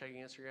Facebook? Am I checking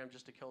Instagram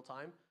just to kill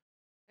time?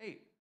 Hey,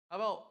 how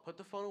about put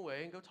the phone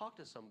away and go talk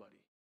to somebody?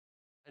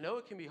 I know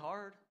it can be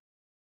hard,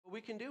 but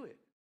we can do it.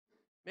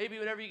 Maybe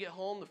whenever you get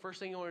home, the first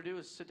thing you want to do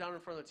is sit down in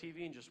front of the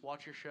TV and just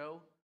watch your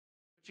show.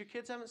 But your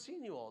kids haven't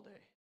seen you all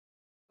day.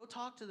 Go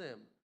talk to them.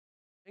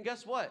 And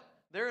guess what?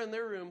 They're in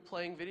their room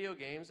playing video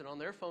games and on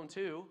their phone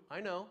too. I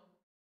know.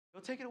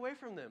 Go take it away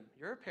from them.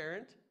 You're a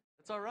parent.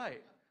 It's all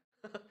right.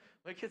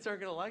 My kids aren't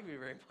going to like me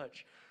very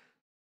much.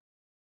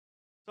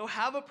 So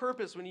have a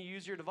purpose when you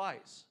use your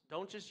device.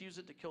 Don't just use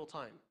it to kill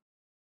time.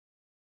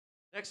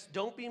 Next,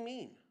 don't be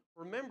mean.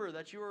 Remember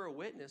that you are a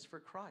witness for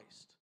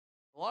Christ.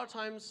 A lot of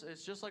times,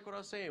 it's just like what I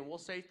was saying. We'll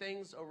say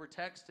things over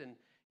text and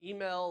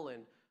email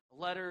and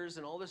letters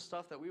and all this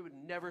stuff that we would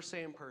never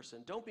say in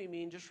person. Don't be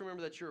mean. Just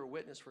remember that you're a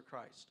witness for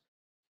Christ.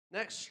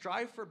 Next,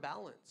 strive for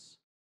balance.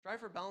 Strive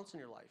for balance in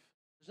your life.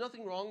 There's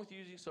nothing wrong with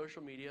using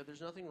social media.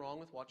 There's nothing wrong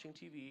with watching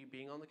TV,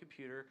 being on the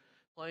computer,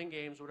 playing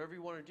games, whatever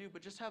you want to do.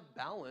 But just have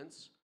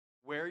balance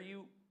where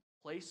you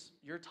place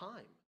your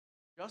time.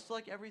 Just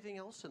like everything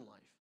else in life.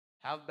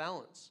 Have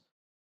balance.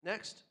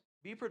 Next,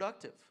 be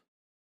productive.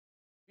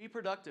 Be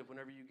productive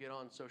whenever you get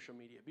on social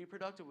media. Be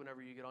productive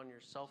whenever you get on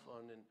your cell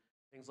phone and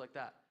things like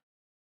that.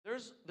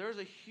 There's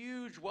a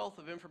huge wealth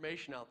of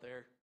information out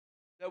there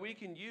that we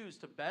can use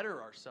to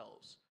better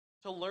ourselves,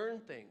 to learn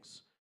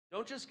things.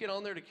 Don't just get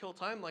on there to kill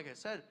time, like I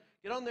said.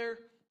 Get on there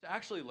to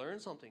actually learn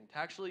something, to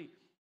actually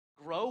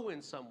grow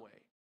in some way.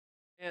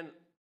 And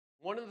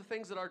one of the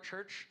things that our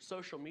church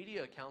social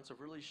media accounts have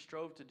really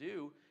strove to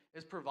do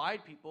is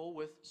provide people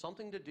with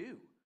something to do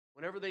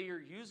whenever they are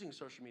using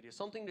social media,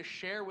 something to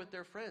share with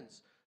their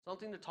friends,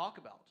 something to talk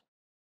about.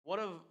 One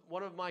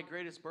of my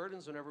greatest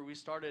burdens whenever we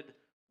started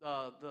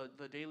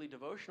the daily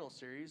devotional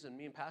series, and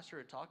me and Pastor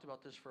had talked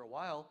about this for a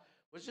while,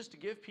 was just to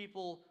give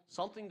people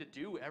something to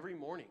do every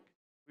morning.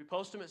 We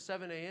post them at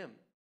 7 a.m.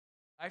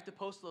 I have to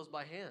post those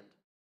by hand,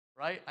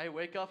 right? I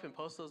wake up and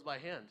post those by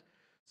hand.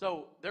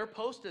 So they're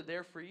posted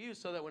there for you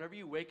so that whenever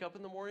you wake up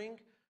in the morning,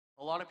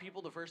 a lot of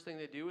people, the first thing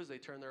they do is they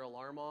turn their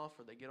alarm off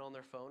or they get on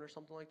their phone or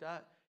something like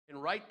that.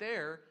 And right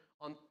there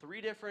on 3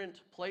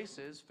 different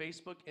places,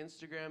 Facebook,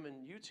 Instagram,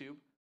 and YouTube,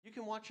 you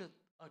can watch a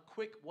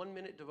quick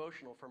 1-minute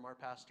devotional from our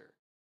pastor.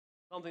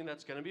 Something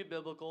that's going to be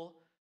biblical,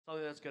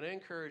 something that's going to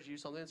encourage you,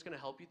 something that's going to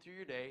help you through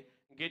your day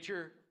and get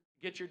your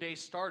day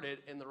started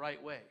in the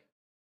right way.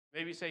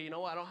 Maybe say, you know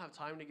what, I don't have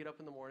time to get up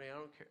in the morning. I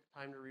don't have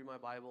time to read my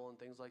Bible and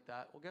things like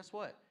that. Well, guess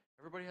what?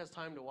 Everybody has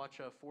time to watch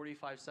a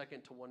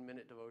 45-second to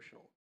 1-minute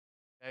devotional.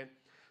 Okay?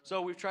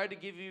 So we've tried to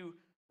give you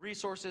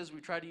resources.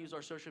 We've tried to use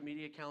our social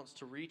media accounts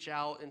to reach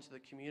out into the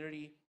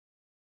community.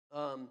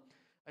 I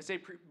say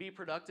be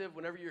productive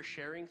whenever you're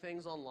sharing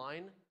things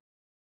online.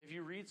 If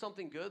you read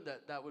something good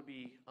that would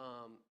be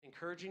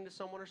encouraging to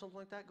someone or something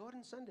like that, go ahead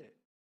and send it.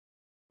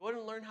 Go ahead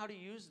and learn how to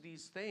use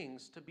these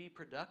things to be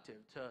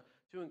productive,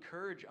 to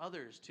encourage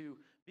others, to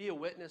be a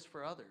witness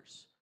for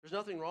others. There's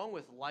nothing wrong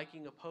with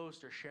liking a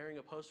post or sharing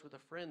a post with a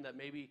friend that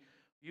maybe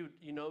you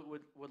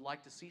would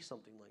like to see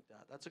something like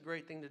that. That's a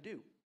great thing to do.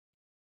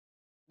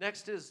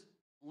 Next is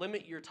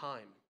limit your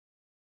time.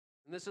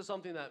 And this is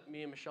something that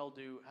me and Michelle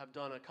have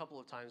done a couple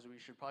of times. We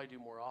should probably do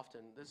more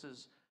often. This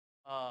is,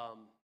 I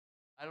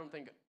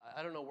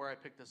don't know where I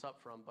picked this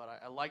up from, but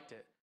I liked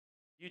it.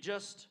 You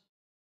just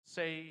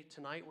say,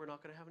 tonight we're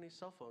not going to have any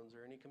cell phones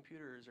or any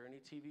computers or any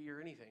TV or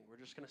anything. We're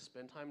just going to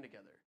spend time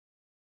together.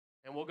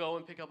 And we'll go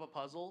and pick up a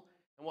puzzle,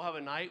 and we'll have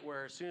a night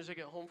where as soon as I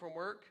get home from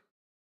work,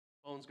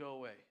 phones go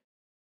away.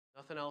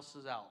 Nothing else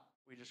is out.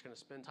 We're just going to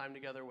spend time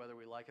together whether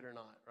we like it or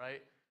not,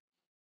 right?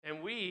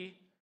 And we,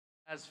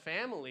 as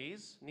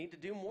families, need to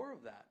do more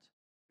of that.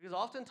 Because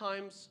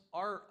oftentimes,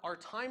 our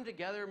time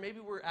together,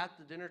 maybe we're at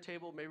the dinner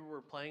table, maybe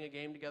we're playing a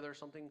game together or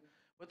something,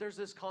 but there's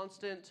this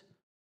constant,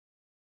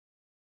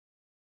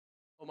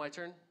 oh, my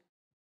turn?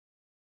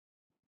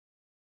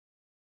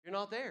 You're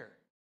not there.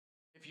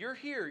 If you're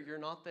here, you're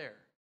not there,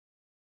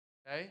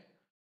 okay?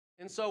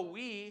 And so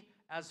we,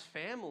 as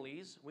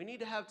families, we need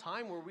to have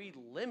time where we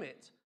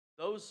limit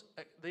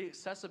the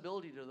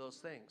accessibility to those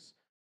things.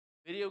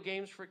 Video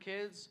games for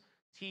kids,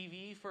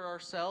 TV for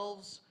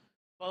ourselves,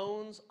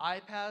 phones,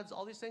 iPads,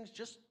 all these things.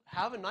 Just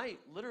have a night,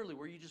 literally,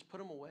 where you just put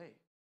them away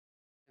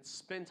and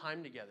spend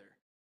time together.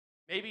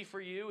 Maybe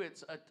for you,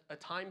 it's a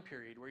time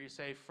period where you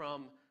say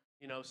from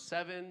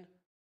 7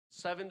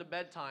 to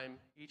bedtime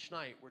each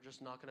night, we're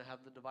just not going to have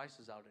the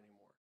devices out anymore.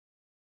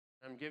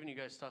 I'm giving you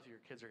guys stuff, your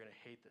kids are going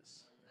to hate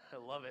this. I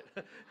love it.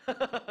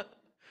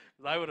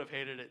 Because I would have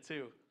hated it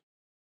too.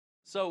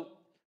 So,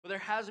 but there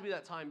has to be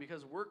that time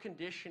because we're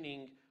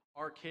conditioning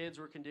our kids,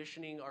 we're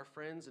conditioning our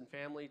friends and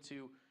family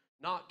to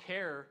not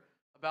care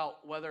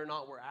about whether or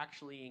not we're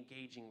actually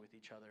engaging with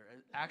each other,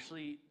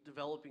 actually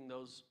developing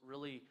those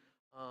really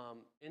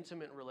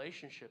intimate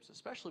relationships,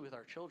 especially with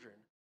our children.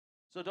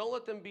 So don't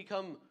let them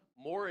become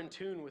more in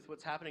tune with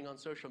what's happening on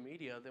social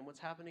media than what's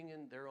happening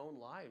in their own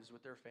lives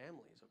with their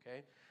families,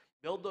 okay?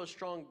 Build those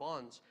strong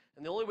bonds.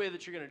 And the only way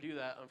that you're going to do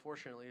that,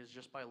 unfortunately, is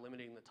just by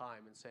limiting the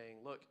time and saying,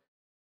 look,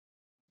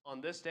 on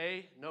this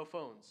day, no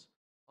phones.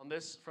 From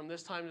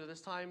this time to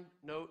this time,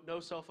 no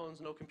cell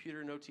phones, no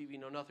computer, no TV,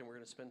 no nothing. We're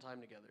going to spend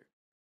time together.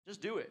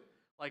 Just do it.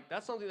 Like,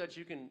 that's something that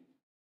you can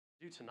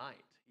do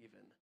tonight, even.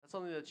 That's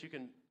something that you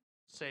can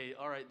say,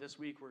 all right, this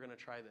week we're going to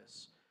try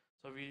this.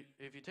 So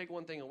if you take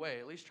one thing away,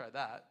 at least try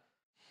that.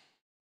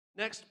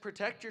 Next,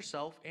 protect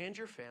yourself and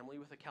your family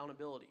with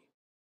accountability.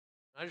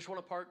 I just want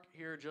to park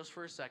here just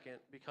for a second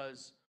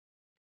because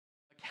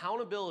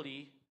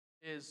accountability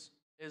is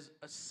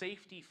a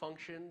safety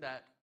function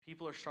that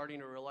people are starting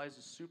to realize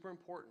is super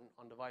important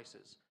on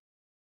devices.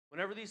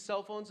 Whenever these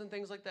cell phones and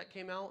things like that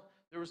came out,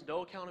 there was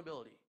no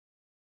accountability.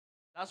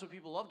 That's what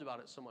people loved about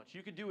it so much.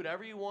 You could do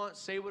whatever you want,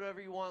 say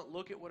whatever you want,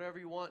 look at whatever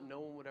you want, no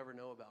one would ever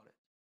know about it.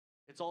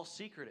 It's all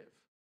secretive.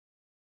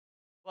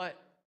 But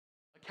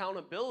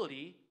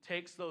accountability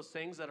takes those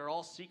things that are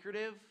all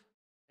secretive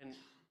and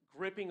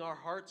gripping our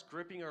hearts,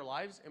 gripping our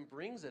lives, and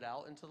brings it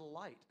out into the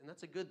light. And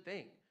that's a good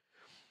thing.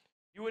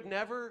 You would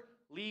never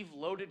leave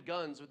loaded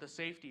guns with the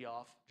safety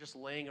off just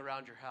laying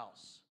around your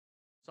house.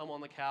 Some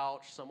on the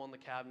couch, some on the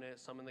cabinet,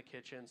 some in the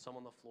kitchen, some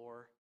on the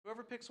floor.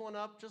 Whoever picks one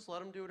up, just let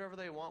them do whatever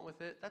they want with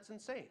it. That's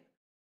insane.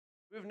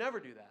 We would never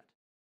do that.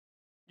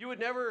 You would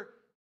never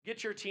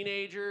get your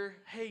teenager,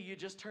 hey, you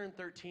just turned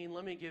 13,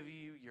 let me give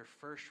you your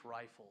first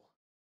rifle.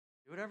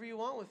 Do whatever you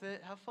want with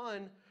it, have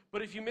fun,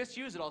 but if you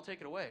misuse it, I'll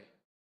take it away.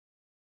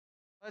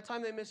 By the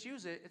time they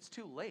misuse it, it's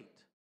too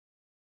late.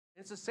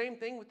 And it's the same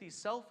thing with these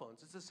cell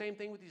phones. It's the same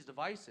thing with these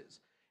devices.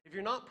 If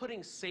you're not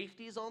putting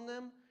safeties on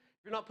them,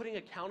 if you're not putting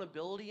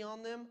accountability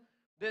on them,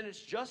 then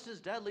it's just as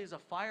deadly as a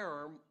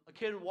firearm, a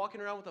kid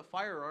walking around with a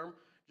firearm,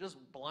 just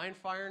blind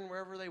firing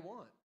wherever they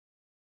want.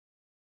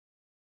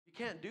 You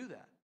can't do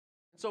that.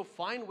 And so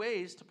find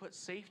ways to put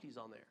safeties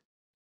on there.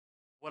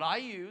 What I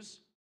use,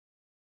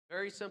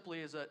 very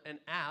simply, is an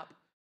app.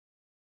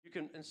 You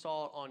can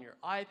install it on your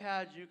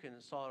iPad, you can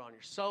install it on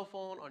your cell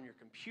phone, on your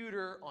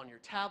computer, on your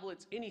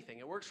tablets, anything.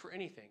 It works for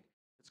anything.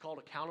 It's called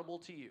Accountable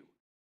to You.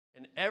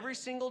 And every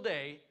single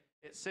day,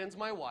 it sends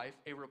my wife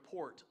a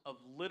report of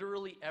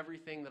literally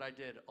everything that I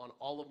did on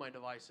all of my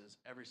devices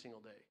every single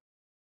day.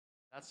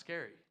 That's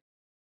scary,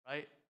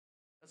 right?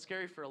 That's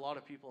scary for a lot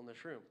of people in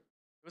this room.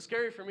 It was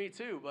scary for me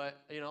too,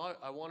 but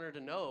I want her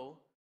to know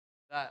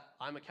that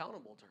I'm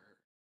accountable to her.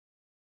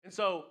 And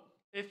so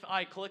if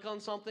I click on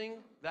something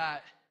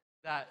that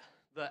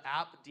the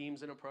app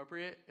deems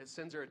inappropriate, it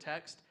sends her a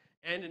text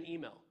and an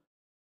email.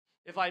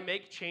 If I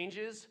make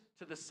changes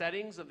to the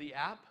settings of the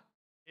app,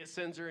 it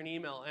sends her an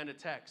email and a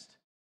text,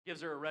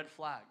 gives her a red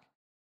flag.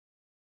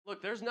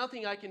 Look, there's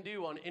nothing I can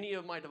do on any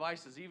of my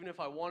devices, even if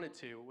I wanted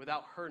to,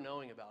 without her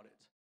knowing about it.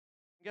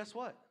 And guess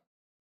what?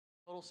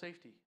 Total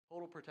safety,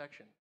 total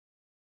protection.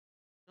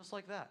 Just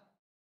like that.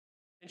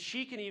 And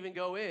she can even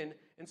go in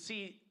and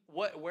see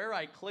where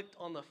I clicked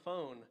on the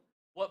phone,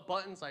 what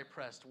buttons I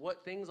pressed,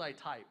 what things I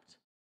typed.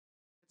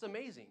 It's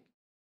amazing.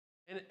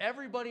 And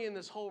everybody in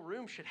this whole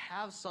room should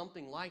have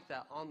something like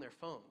that on their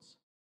phones.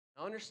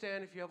 Now, I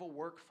understand if you have a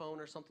work phone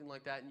or something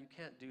like that and you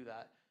can't do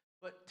that,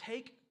 but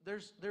take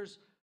the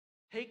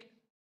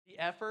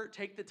effort,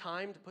 take the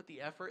time to put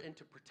the effort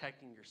into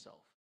protecting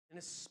yourself, and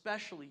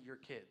especially your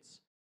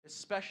kids,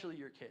 especially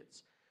your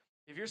kids.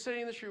 If you're sitting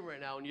in this room right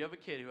now and you have a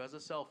kid who has a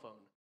cell phone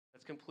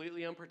that's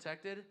completely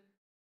unprotected,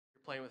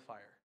 you're playing with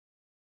fire.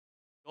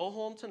 Go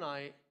home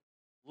tonight,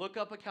 look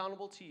up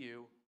Accountable to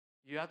You.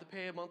 You have to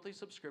pay a monthly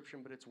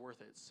subscription, but it's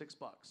worth it. It's $6.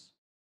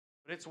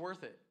 But it's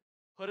worth it.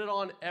 Put it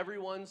on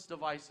everyone's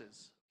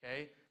devices,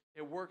 okay?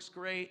 It works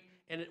great,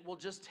 and it will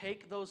just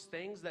take those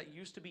things that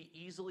used to be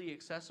easily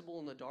accessible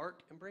in the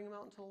dark and bring them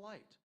out into the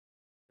light.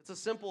 It's a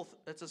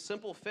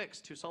simple fix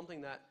to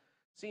something that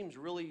seems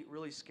really,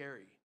 really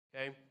scary,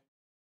 okay?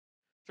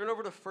 Turn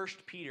over to 1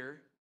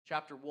 Peter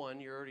chapter 1.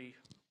 You're already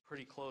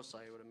pretty close,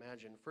 I would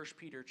imagine. 1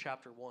 Peter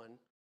chapter 1,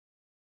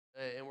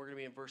 and we're going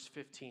to be in verse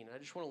 15. I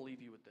just want to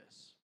leave you with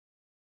this.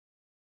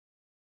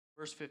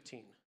 Verse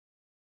 15.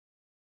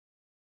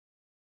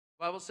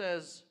 The Bible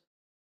says,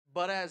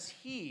 "But as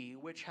he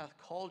which hath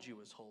called you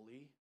is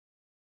holy,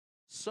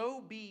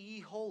 so be ye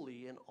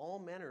holy in all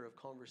manner of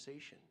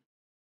conversation.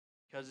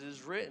 Because it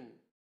is written,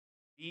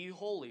 Be ye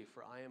holy,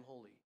 for I am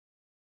holy."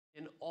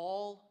 In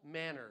all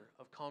manner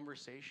of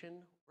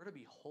conversation, we're to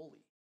be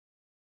holy.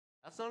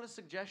 That's not a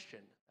suggestion.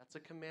 That's a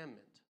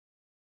commandment.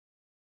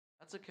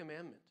 That's a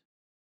commandment.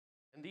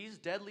 And these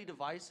deadly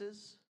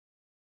devices,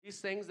 these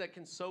things that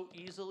can so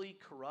easily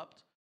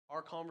corrupt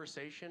our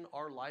conversation,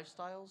 our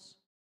lifestyles,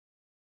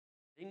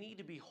 they need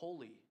to be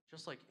holy,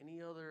 just like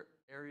any other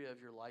area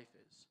of your life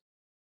is.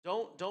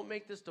 Don't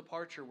make this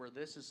departure where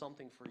this is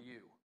something for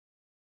you,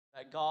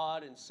 that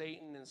God and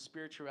Satan and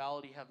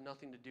spirituality have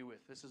nothing to do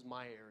with. This is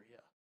my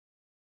area.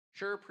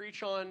 Sure,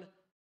 preach on,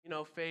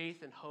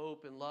 faith and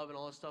hope and love and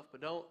all this stuff,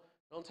 but don't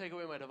take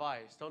away my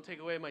device. Don't take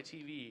away my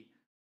TV.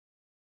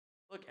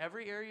 Look,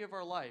 every area of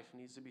our life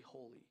needs to be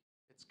holy.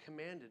 It's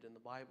commanded in the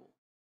Bible.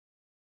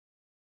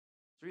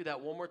 Let's read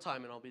that one more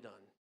time and I'll be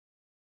done.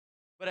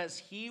 "But as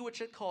he which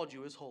hath called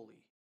you is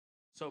holy,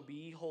 so be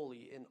ye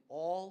holy in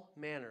all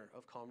manner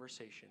of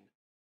conversation.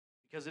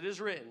 Because it is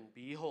written,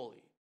 Be ye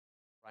holy,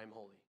 for I am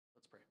holy."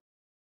 Let's pray.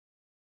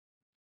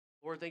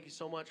 Lord, thank you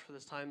so much for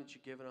this time that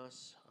you've given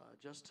us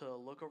just to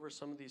look over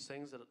some of these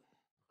things that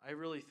I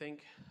really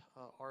think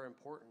are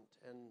important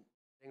and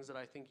things that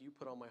I think you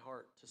put on my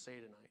heart to say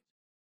tonight.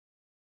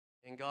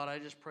 And God, I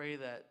just pray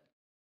that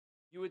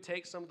you would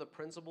take some of the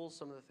principles,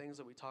 some of the things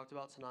that we talked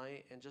about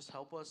tonight, and just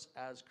help us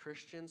as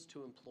Christians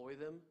to employ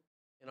them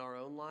in our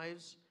own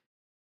lives.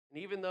 And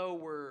even though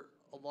we're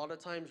a lot of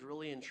times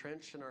really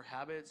entrenched in our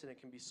habits, and it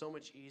can be so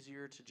much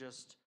easier to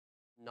just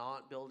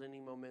not build any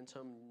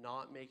momentum,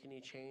 not make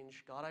any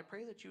change, God, I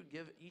pray that you would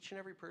give each and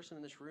every person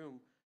in this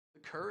room the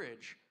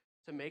courage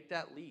to make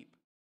that leap.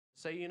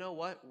 Say, you know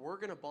what? We're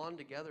going to bond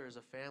together as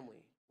a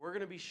family. We're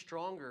going to be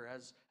stronger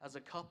as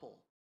a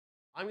couple.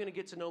 I'm going to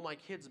get to know my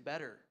kids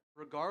better,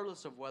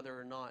 regardless of whether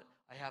or not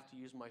I have to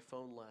use my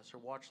phone less or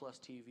watch less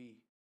TV.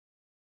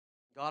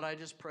 God, I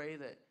just pray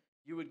that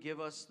you would give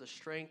us the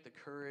strength, the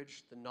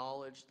courage, the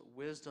knowledge, the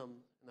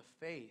wisdom, and the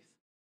faith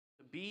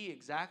to be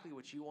exactly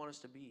what you want us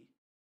to be.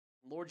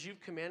 Lord,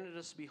 you've commanded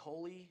us to be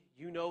holy.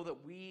 You know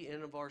that we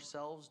in of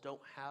ourselves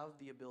don't have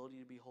the ability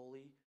to be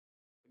holy.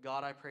 But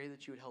God, I pray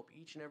that you would help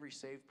each and every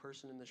saved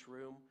person in this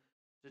room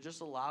to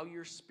just allow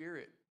your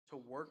Spirit to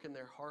work in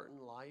their heart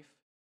and life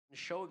and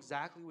show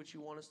exactly what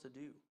you want us to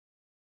do.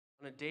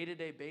 On a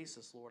day-to-day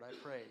basis, Lord, I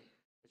pray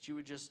that you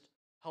would just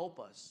help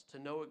us to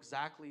know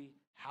exactly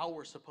how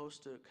we're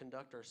supposed to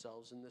conduct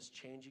ourselves in this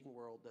changing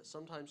world that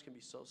sometimes can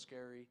be so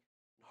scary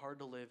and hard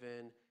to live in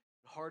and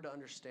hard to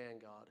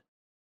understand, God.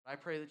 I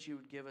pray that you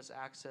would give us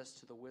access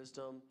to the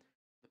wisdom,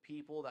 the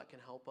people that can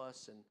help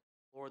us, and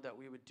Lord, that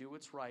we would do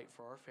what's right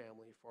for our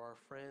family, for our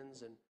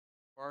friends, and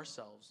for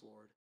ourselves,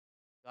 Lord.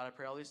 God, I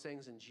pray all these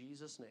things in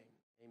Jesus' name.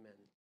 Amen.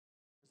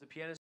 As the pianist